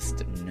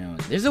leftist known.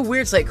 There's a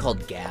weird site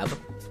called Gab.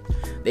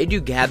 They do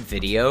Gab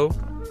video,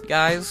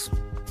 guys.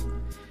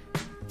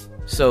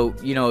 So,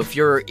 you know, if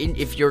you're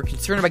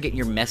concerned about getting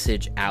your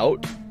message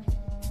out,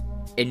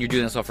 and you're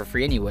doing this all for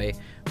free anyway,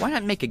 why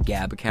not make a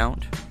Gab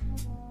account?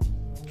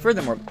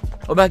 Furthermore,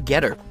 what about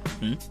Getter?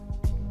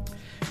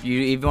 If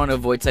you want to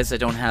avoid sites that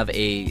don't have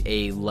if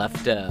you want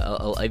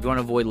to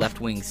avoid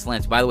left-wing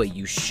slants, by the way,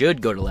 you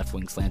should go to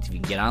left-wing slants if you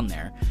can get on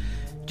there.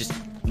 Just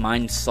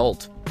mind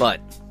Salt.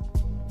 But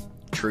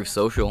Truth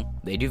Social,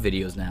 they do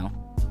videos now.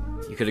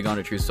 You could have gone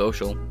to Truth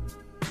Social,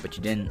 but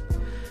you didn't.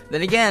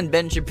 Then again,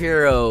 Ben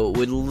Shapiro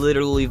would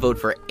literally vote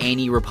for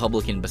any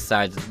Republican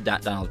besides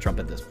Donald Trump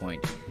at this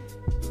point.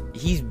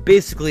 He's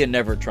basically a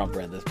never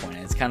Trumper at this point,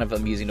 and it's kind of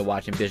amusing to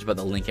watch him bitch about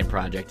the Lincoln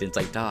Project. And it's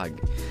like, dog,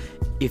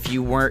 if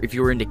you were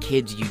into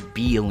kids, you'd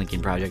be a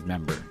Lincoln Project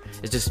member.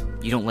 It's just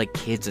you don't like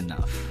kids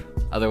enough.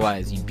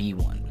 Otherwise, you'd be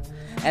one.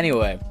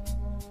 Anyway,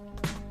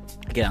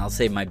 again, I'll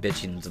save my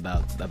bitchings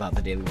about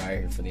the Daily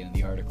Wire for the end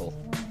of the article.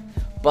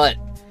 But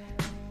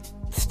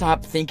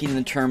stop thinking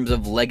in terms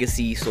of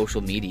legacy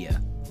social media.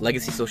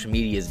 Legacy social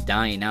media is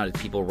dying out as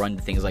people run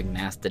to things like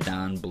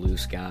Mastodon, Blue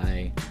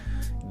Sky,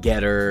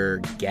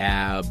 Getter,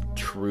 Gab,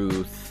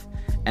 Truth,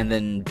 and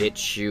then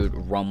BitChute,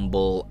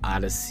 Rumble,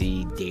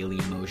 Odyssey,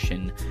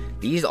 Dailymotion.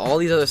 All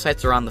these other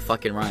sites are on the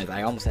fucking rise.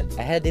 I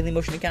had a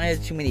Dailymotion account. I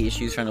had too many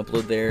issues trying to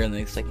upload there, and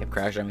they just kept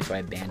crashing on me, so I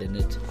abandoned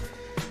it.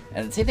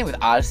 And the same thing with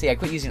Odyssey. I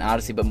quit using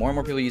Odyssey, but more and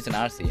more people are using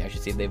Odyssey. I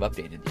should see if they've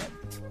updated yet.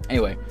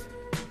 Anyway,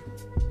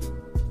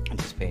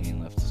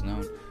 anticipating leftist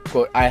known.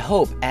 Quote, I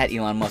hope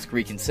 @Elon Musk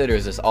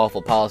reconsiders this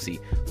awful policy,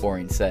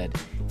 Boring said.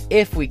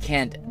 If we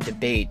can't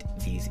debate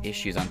these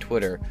issues on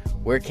Twitter,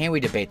 where can we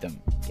debate them?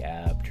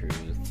 Gab,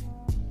 Truth,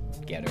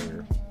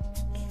 Getter.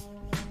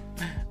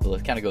 Well,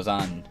 it kind of goes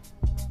on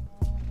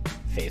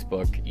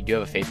Facebook. You do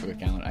have a Facebook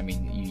account. I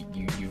mean,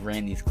 you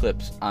ran these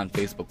clips on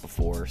Facebook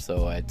before,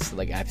 so it's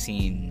like I've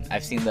seen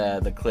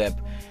the clip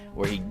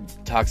where he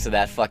talks to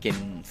that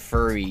fucking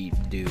furry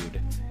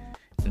dude,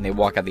 and they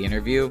walk out the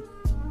interview.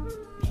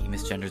 He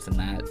misgenders in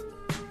that.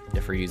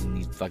 For using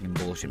these fucking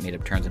bullshit made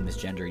up terms of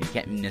misgender. You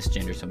can't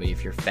misgender somebody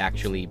if you're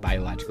factually,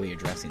 biologically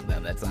addressing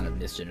them. That's not a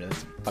misgender,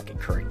 that's a fucking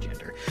correct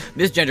gender.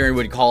 Misgendering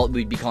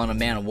we'd be calling a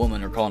man a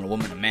woman or calling a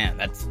woman a man.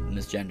 That's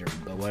misgendering,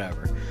 but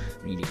whatever.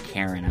 We need to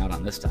Karen out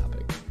on this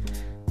topic.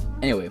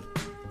 Anyway,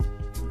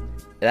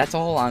 that's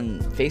all on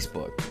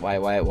Facebook.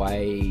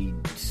 Why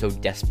so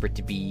desperate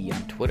to be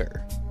on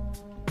Twitter?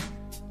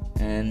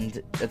 And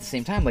at the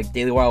same time, like,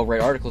 Daily Wire will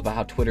write articles about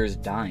how Twitter is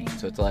dying.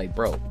 So it's like,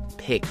 bro,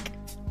 pick.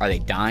 Are they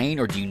dying,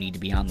 or do you need to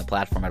be on the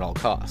platform at all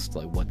costs?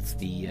 Like, what's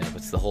the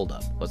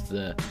holdup?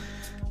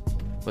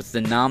 What's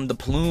the nom de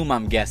plume,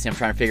 I'm guessing? I'm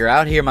trying to figure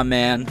out here, my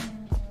man.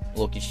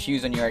 We'll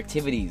confuse on your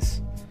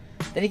activities.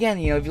 Then again,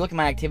 you know, if you look at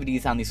my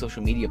activities on these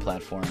social media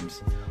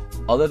platforms,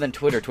 other than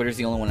Twitter, Twitter's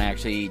the only one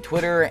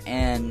Twitter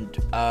and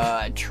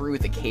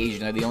Truth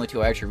occasionally are the only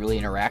two I actually really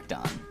interact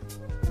on.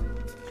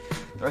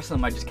 The rest of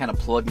them I just kind of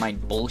plug my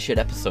bullshit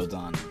episodes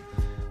on.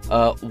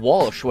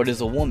 Walsh, What is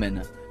a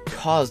Woman,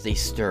 caused a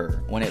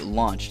stir when it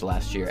launched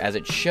last year, as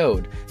it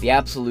showed the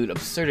absolute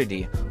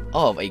absurdity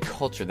of a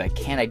culture that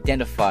can't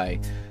identify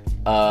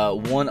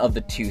one of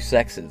the two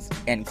sexes,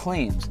 and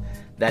claims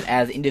that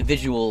as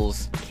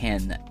individuals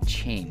can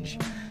change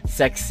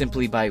sex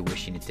simply by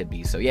wishing it to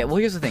be so. Yeah, well,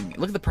 here's the thing.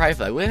 Look at the pride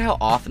flag. Look at how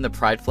often the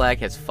pride flag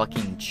has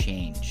fucking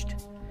changed.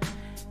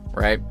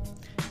 Right?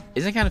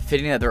 Isn't it kind of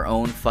fitting that their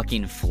own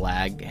fucking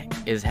flag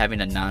is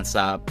having a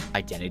nonstop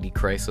identity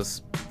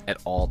crisis at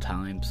all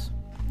times?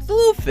 It's a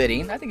little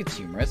fitting. I think it's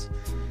humorous.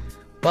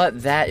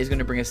 But that is going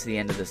to bring us to the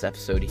end of this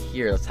episode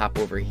here. Let's hop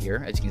over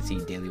here. As you can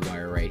see, Daily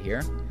Wire right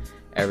here.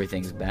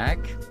 Everything's back.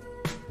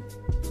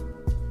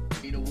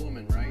 Mean a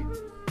woman, right?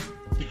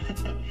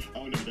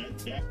 Oh, no,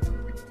 that...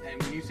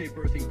 And when you say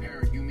birthing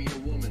parent, you mean a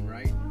woman,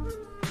 right?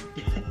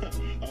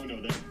 Oh,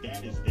 no,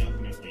 that is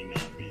definitely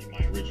not me.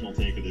 My original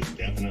take of this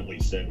definitely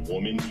said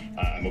woman.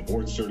 I'm a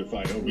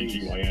board-certified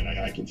OBGYN.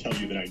 I can tell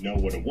you that I know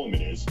what a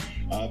woman is.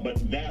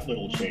 But that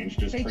little change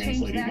just translated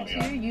my... They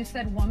changed that to you? You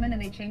said woman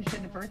and they changed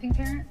it to birthing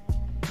parent?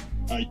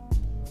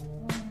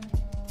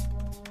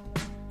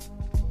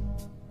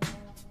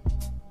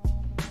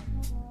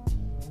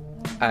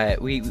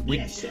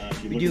 Yes,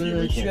 if you look at the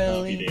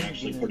original copy, they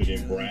actually put it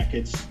in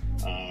brackets,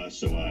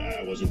 so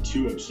I wasn't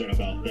too upset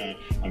about that.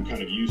 I'm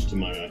kind of used to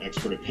my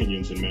expert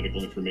opinions and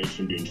medical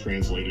information being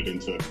translated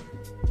into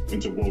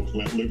woke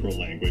liberal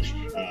language,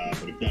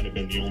 but if that had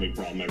been the only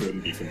problem, I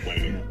wouldn't be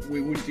complaining. Yeah,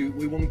 we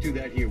won't do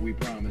that here, we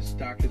promise.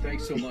 Doctor,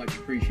 thanks so much,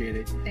 appreciate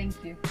it.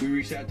 Thank you. We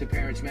reached out to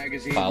Parents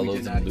Magazine, we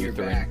did not hear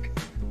back.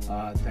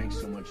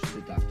 Thanks so much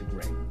to Dr.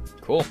 Gray.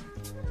 Cool.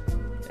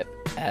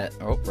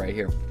 Right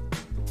here.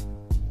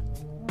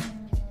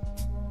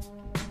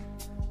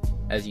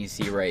 As you can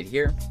see right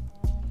here,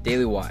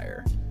 Daily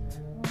Wire.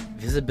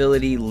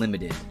 Visibility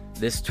limited.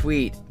 This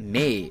tweet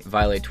may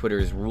violate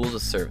Twitter's rules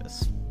of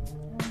service.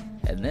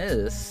 And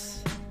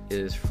this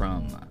is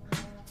from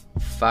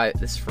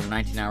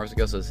 19 hours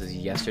ago, so this is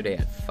yesterday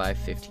at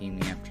 5:15 in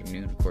the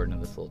afternoon, according to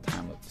this little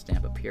time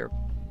stamp up here.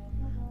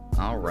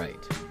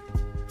 Alright.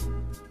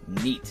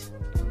 Neat.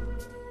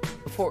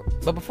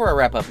 Before I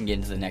wrap up and get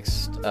into the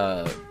next,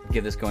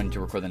 get this going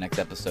to record the next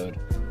episode,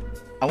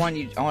 I want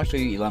to show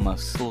you Elon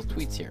Musk's little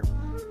tweets here.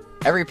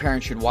 Every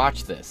parent should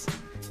watch this.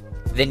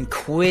 Then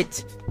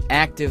quit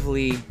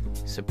actively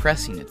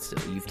suppressing it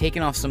still. You've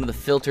taken off some of the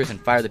filters and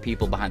fired the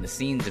people behind the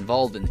scenes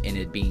involved in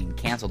it being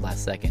canceled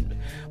last second.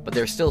 But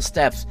there are still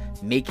steps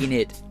making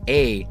it,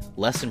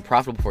 less than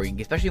profitable for you,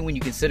 especially when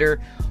you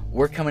consider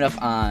we're coming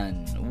up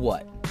on,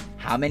 what?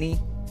 How many?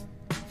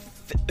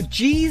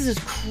 Jesus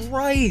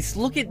Christ!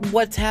 Look at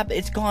what's happened.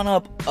 It's gone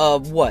up,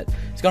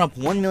 It's gone up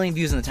 1 million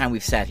views in the time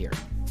we've sat here.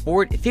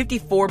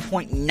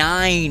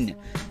 54.9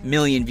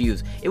 million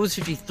views. It was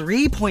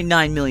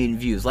 53.9 million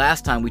views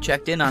last time we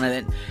checked in on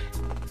it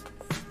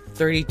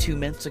 32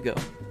 minutes ago.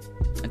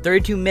 In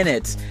 32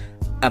 minutes,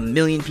 1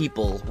 million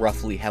people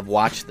roughly have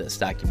watched this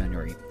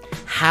documentary.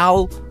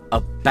 How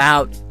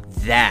about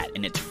that?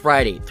 And it's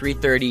Friday,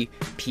 3:30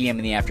 p.m.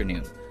 in the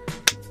afternoon.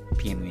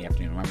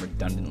 I'm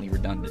redundantly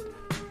redundant.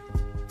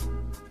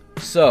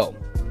 So,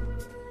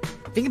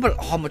 think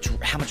about how much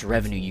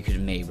revenue you could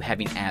have made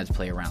having ads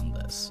play around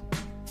this.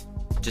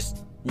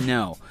 Just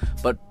no.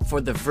 But for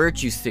the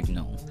virtue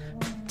signal,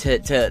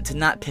 to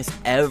not piss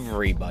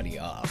everybody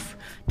off,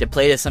 to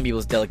play to some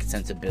people's delicate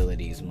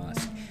sensibilities,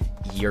 Musk,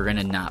 you're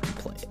gonna not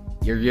play it.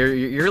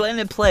 You're letting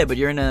it play, but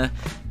you're gonna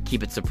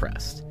keep it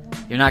suppressed.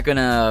 You're not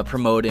gonna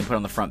promote it and put it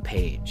on the front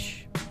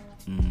page.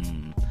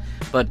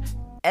 But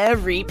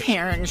every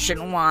parent should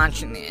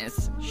watch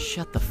this.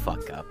 Shut the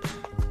fuck up.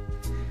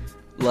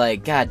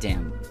 Like,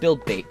 goddamn,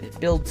 build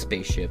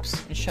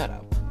spaceships and shut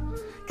up.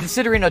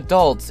 Consenting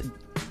adults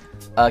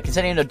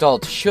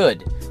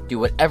should do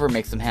whatever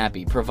makes them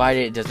happy,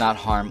 provided it does not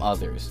harm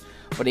others.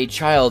 But a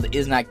child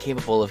is not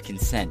capable of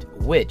consent,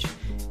 which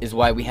is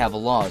why we have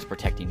laws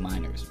protecting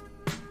minors.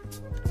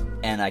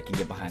 And I can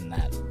get behind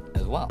that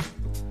as well.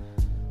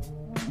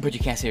 But you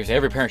can't say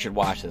every parent should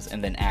watch this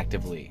and then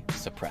actively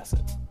suppress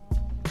it.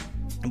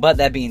 But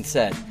that being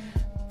said,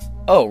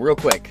 real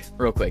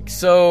quick.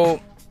 So,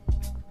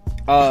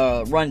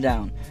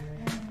 rundown.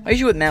 My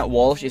issue with Matt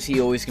Walsh is he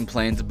always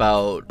complains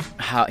about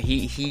how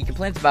he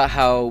complains about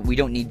how we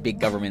don't need big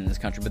government in this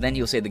country, but then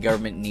he'll say the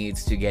government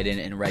needs to get in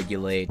and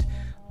regulate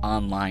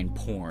online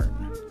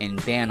porn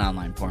and ban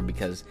online porn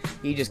because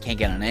he just can't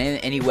get on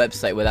any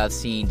website without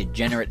seeing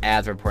degenerate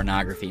ads for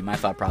pornography. My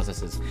thought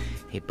process is,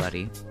 hey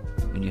buddy,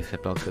 when you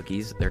flip out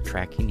cookies, they're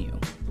tracking you,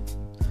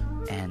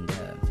 and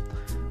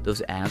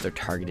those ads are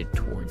targeted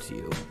towards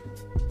you,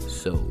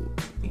 so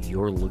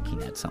you're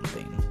looking at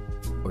something.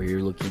 Or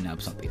you're looking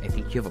up something. I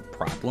think you have a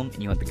problem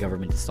and you want the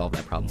government to solve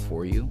that problem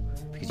for you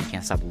because you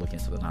can't stop looking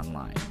at something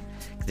online.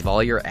 Because if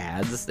all your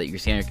ads that you're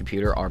seeing on your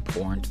computer are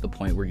porn to the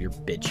point where you're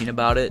bitching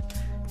about it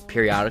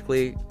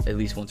periodically, at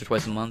least once or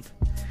twice a month,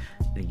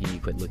 then you need to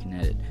quit looking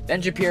at it.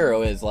 Ben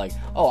Shapiro is like,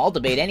 oh, I'll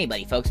debate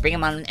anybody, folks. Bring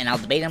them on and I'll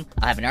debate them.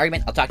 I'll have an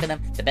argument. I'll talk to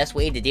them. The best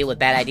way to deal with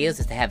bad ideas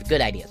is to have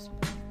good ideas.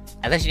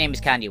 Unless your name is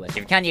Kanye West. If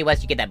you're Kanye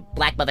West, you get that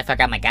black motherfucker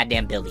out of my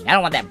goddamn building. I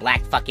don't want that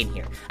black fuck in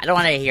here. I don't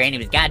want to hear any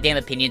of his goddamn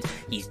opinions.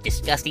 He's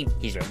disgusting.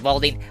 He's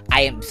revolting. I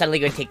am suddenly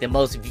going to take the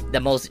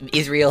most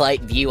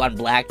Israelite view on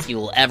blacks you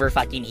will ever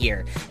fucking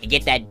hear. And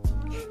get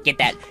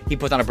that, he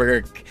puts on a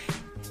Burger,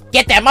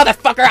 get that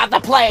motherfucker out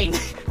the plane!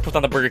 Puts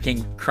on the Burger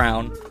King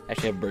crown.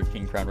 Actually, I have a Burger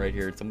King crown right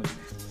here. I'm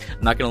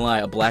not gonna lie,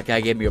 a black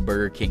guy gave me a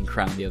Burger King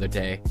crown the other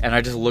day. And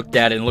I just looked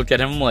at it and looked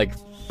at him, I'm like,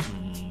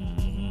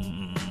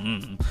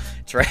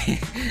 That's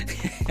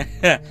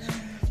right.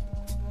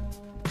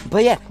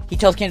 But yeah, he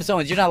tells Candace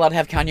Owens, you're not allowed to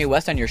have Kanye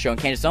West on your show. And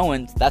Candace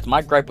Owens, that's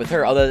my gripe with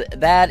her. Other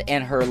than that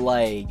and her,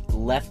 like,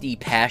 lefty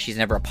past she's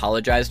never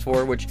apologized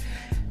for, which,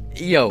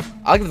 yo,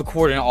 I'll give the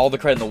Court all the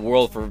credit in the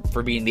world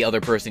for being the other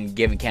person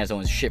giving Candace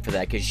Owens shit for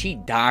that, because she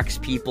docks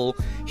people.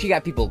 She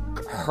got people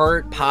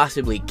hurt,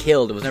 possibly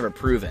killed. It was never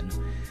proven.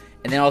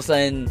 And then all of a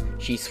sudden,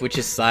 she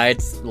switches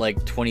sides, like,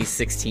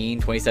 2016,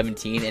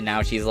 2017, and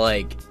now she's,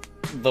 like,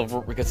 the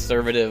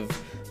conservative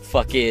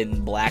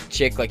fucking black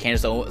chick like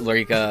Candace Owens,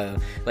 like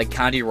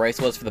Condi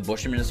Rice was for the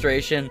Bush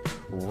administration,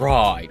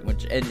 right?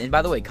 Which and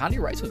by the way, Condi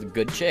Rice was a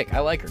good chick. I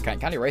like her.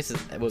 Condi Rice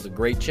was a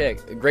great chick,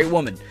 a great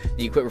woman.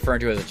 You quit referring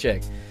to her as a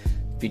chick.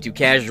 Be too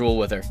casual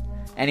with her.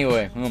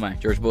 Anyway, who am I?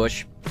 George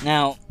Bush.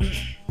 Now,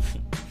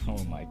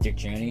 oh my, Dick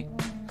Cheney.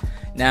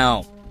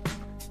 Now,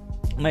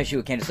 my issue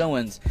with Candace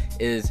Owens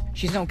is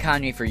she's known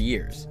Kanye for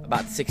years,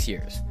 about 6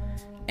 years,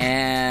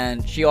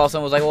 and she also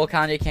was like, well,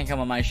 Kanye can't come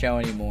on my show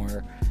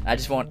anymore. I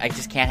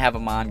just can't have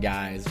him on,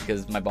 guys,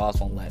 because my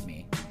boss won't let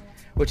me.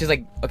 Which is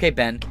like, okay,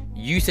 Ben,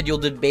 you said you'll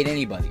debate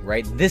anybody,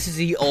 right? This is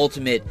the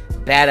ultimate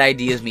bad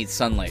ideas meet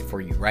sunlight for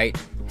you, right?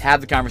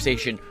 Have the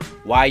conversation.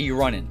 Why are you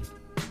running?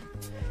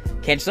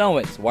 Candace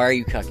Owens, why are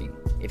you cucking?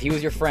 If he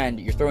was your friend,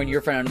 you're throwing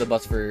your friend under the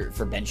bus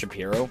for Ben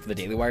Shapiro, for the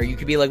Daily Wire, you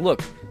could be like,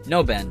 look,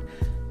 no, Ben,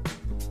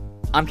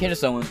 I'm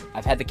Candace Owens.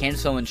 I've had the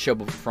Candace Owens show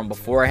from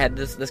before I had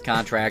this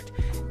contract,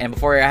 and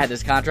before I had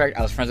this contract,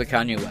 I was friends with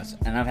Kanye West,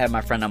 and I've had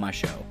my friend on my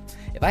show.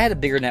 If I had a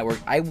bigger network,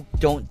 I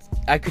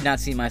could not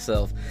see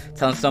myself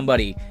telling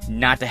somebody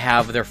not to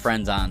have their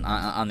friends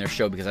on their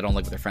show because I don't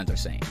like what their friends are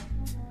saying.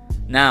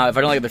 Now, if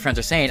I don't like what their friends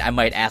are saying, I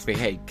might ask, like,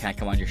 hey, can I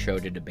come on your show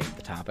to debate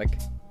the topic?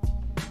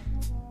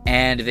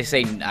 And if they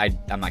say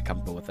I'm not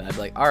comfortable with that, I'd be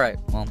like, all right,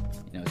 well,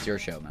 it's your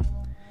show, man.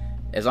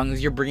 As long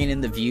as you're bringing in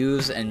the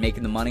views and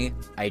making the money,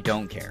 I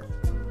don't care.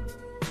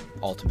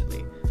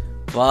 Ultimately.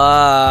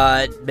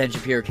 But Ben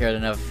Shapiro cared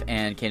enough,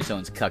 and Candace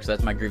Owens cucked, so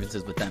that's my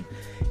grievances with them.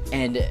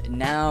 And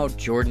now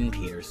Jordan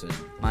Peterson.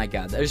 My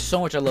God, there's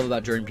so much I love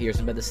about Jordan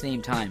Peterson, but at the same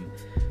time,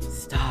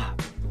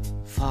 stop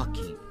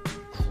fucking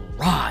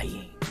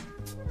crying.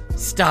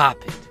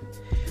 Stop it.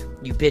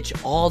 You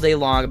bitch all day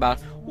long about,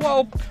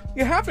 well,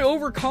 you have to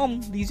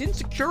overcome these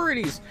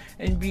insecurities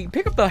and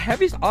pick up the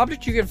heaviest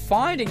object you can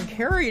find and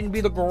carry and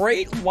be the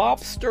great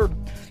lobster.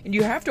 And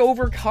you have to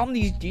overcome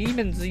these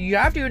demons. You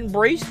have to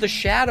embrace the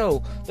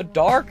shadow, the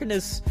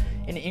darkness,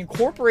 and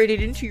incorporate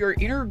it into your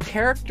inner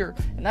character.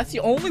 And that's the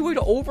only way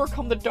to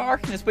overcome the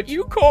darkness. But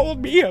you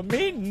called me a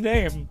mean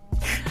name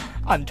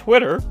on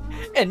Twitter,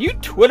 and you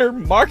Twitter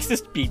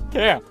Marxist be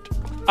damned.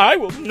 I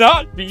will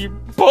not be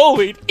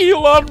bullied.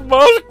 Elon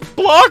Musk,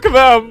 block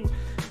them.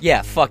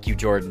 Yeah, fuck you,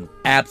 Jordan.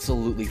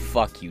 Absolutely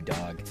fuck you,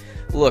 dog.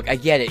 Look, I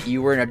get it.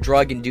 You were in a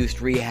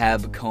drug-induced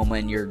rehab coma,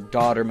 and your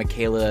daughter,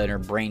 Michaela, and her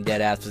brain-dead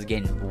ass was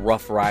getting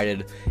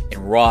rough-rided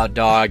and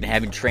raw-dogged and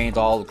having trains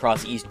all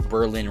across East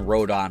Berlin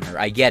rode on her.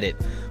 I get it.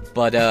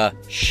 But,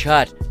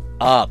 shut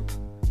up.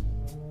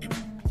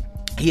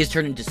 He has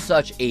turned into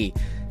such a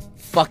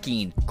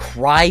fucking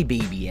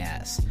crybaby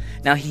ass.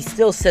 Now, he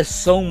still says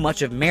so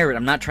much of merit.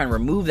 I'm not trying to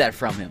remove that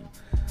from him.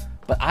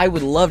 But I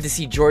would love to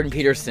see Jordan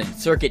Peterson,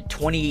 circuit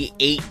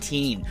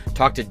 2018,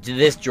 talk to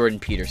this Jordan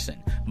Peterson.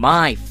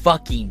 My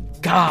fucking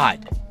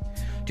God.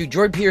 Dude,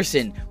 Jordan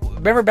Peterson,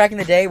 remember back in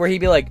the day where he'd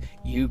be like,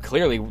 you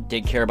clearly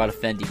didn't care about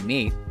offending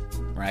me,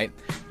 right?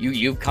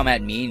 You've come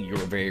at me and you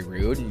were very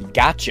rude, and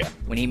gotcha.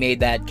 When he made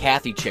that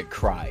Kathy chick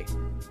cry.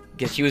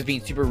 Because she was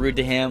being super rude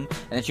to him,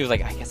 and then she was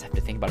like, I guess I have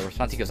to think about a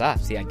response. He goes,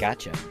 see, I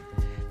gotcha.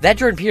 That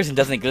Jordan Peterson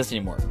doesn't exist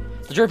anymore.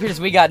 The Jordan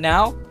Peterson we got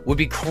now would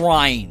be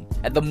crying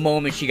at the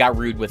moment she got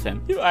rude with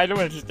him. I don't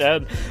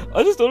understand.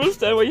 I just don't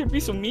understand why you'd be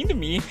so mean to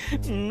me.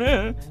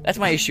 That's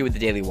my issue with the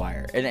Daily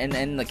Wire.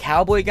 And the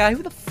cowboy guy,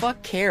 who the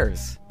fuck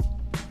cares?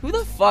 Who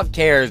the fuck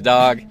cares,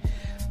 dog?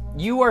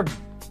 You are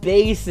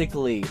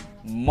basically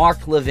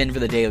Mark Levin for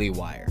the Daily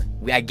Wire.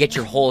 I get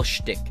your whole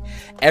shtick.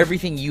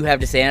 Everything you have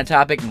to say on a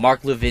topic,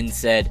 Mark Levin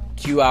said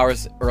 2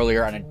 hours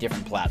earlier on a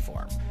different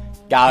platform.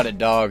 Got it,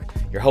 dog.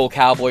 Your whole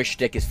cowboy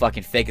shtick is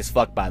fucking fake as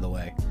fuck, by the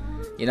way.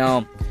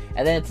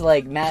 And then it's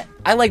like, Matt,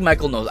 I like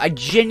Michael Knowles. I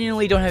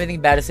genuinely don't have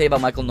anything bad to say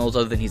about Michael Knowles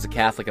other than he's a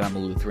Catholic and I'm a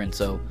Lutheran,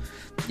 so,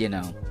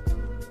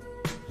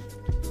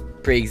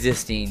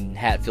 pre-existing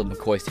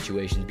Hatfield-McCoy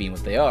situations being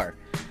what they are.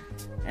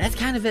 And that's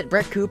kind of it.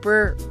 Brett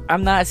Cooper,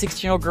 I'm not a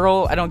 16-year-old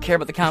girl. I don't care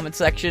about the comment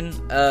section.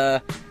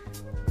 I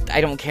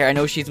don't care. I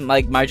know she's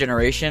like my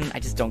generation. I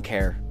just don't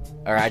care.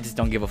 Or I just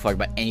don't give a fuck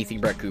about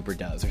anything Brett Cooper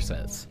does or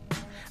says.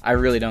 I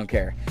really don't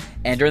care.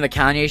 And during the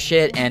Kanye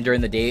shit and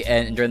during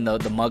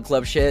the Mug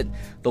Club shit,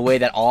 the way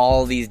that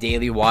all these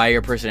Daily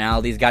Wire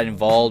personalities got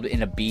involved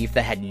in a beef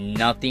that had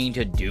nothing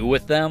to do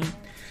with them.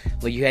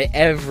 Like, you had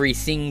every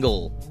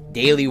single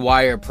Daily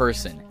Wire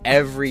person,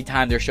 every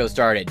time their show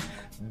started,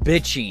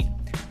 bitching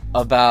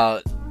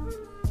about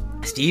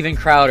Steven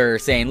Crowder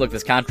saying, look,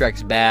 this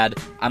contract's bad,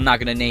 I'm not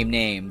going to name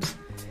names.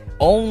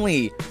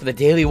 Only for the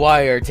Daily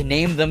Wire to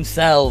name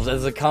themselves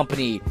as a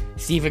company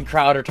Steven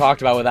Crowder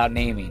talked about without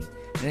naming.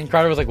 And then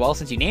Crowder was like, well,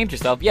 since you named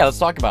yourself, yeah, let's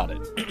talk about it.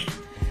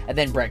 And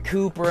then Brett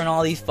Cooper and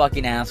all these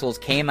fucking assholes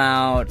came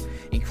out,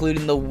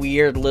 including the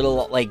weird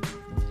little, like,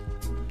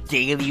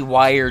 Daily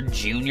Wire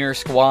Junior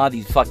squad,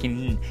 these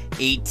fucking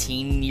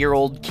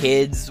 18-year-old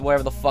kids,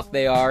 whatever the fuck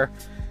they are,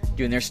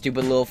 doing their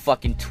stupid little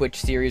fucking Twitch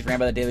series ran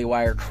by the Daily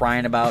Wire,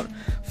 crying about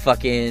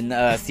fucking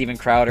Steven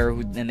Crowder,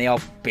 and they all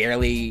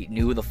barely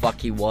knew who the fuck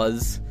he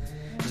was.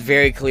 It was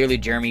very clearly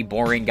Jeremy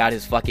Boring got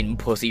his fucking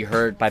pussy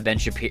hurt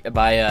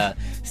by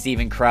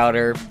Steven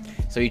Crowder,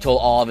 so he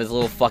told all of his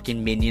little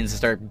fucking minions to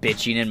start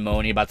bitching and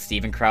moaning about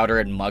Steven Crowder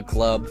at Mug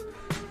Club,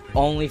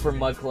 only for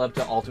Mug Club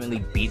to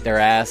ultimately beat their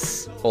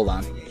ass. Hold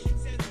on.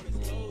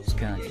 It's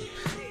Kanye.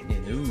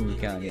 Ooh,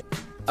 Kanye.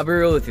 I'll be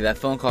real with you, that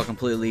phone call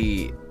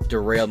completely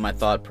derailed my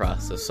thought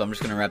process, so I'm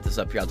just gonna wrap this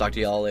up here. I'll talk to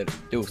y'all later.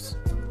 Deuce.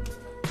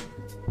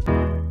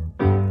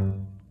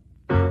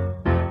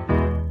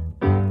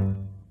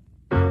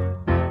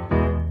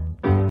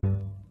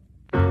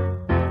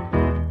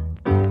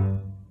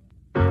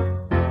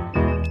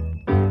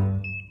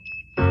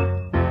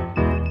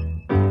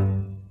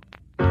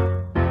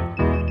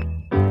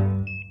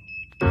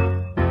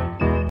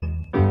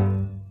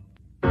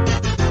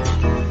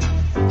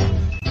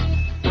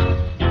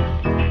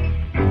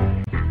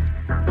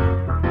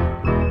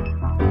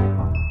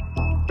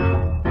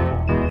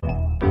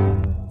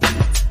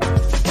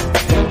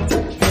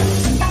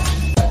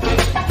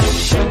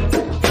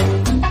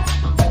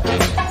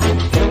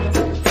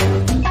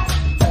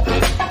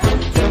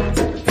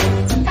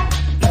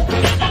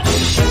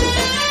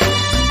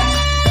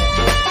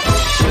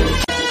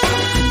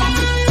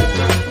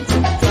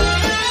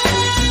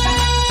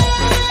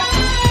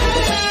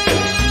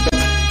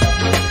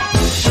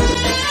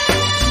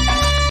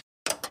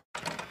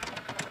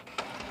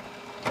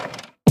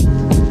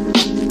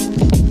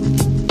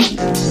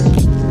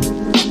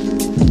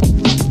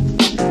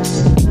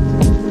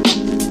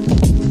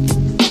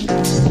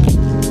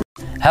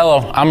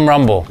 Hello, I'm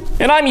Rumble.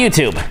 And I'm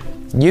YouTube.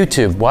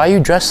 YouTube? Why are you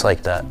dressed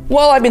like that?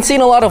 Well, I've been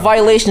seeing a lot of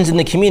violations in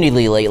the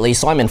community lately,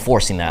 so I'm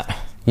enforcing that.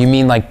 You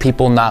mean like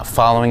people not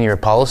following your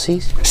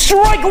policies?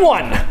 Strike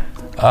one!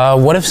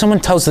 What if someone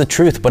tells the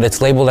truth, but it's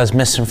labeled as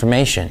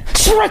misinformation?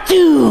 Strike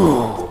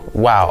two!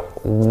 Wow,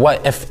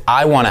 what if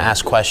I want to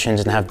ask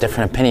questions and have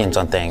different opinions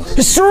on things?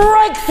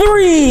 Strike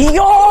three!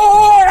 You're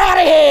out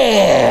of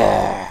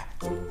here!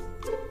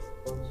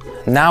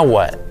 Now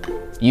what?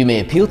 You may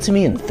appeal to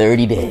me in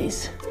 30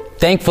 days.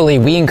 Thankfully,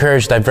 we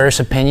encourage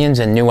diverse opinions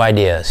and new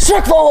ideas.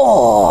 Strike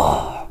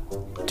four!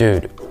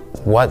 Dude,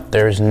 what?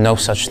 There's no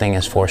such thing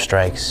as 4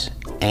 strikes.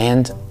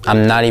 And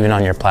I'm not even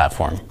on your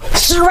platform.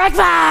 Strike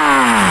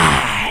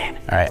five!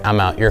 Alright, I'm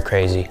out. You're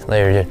crazy.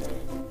 Later,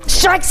 dude.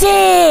 Strike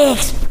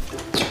six!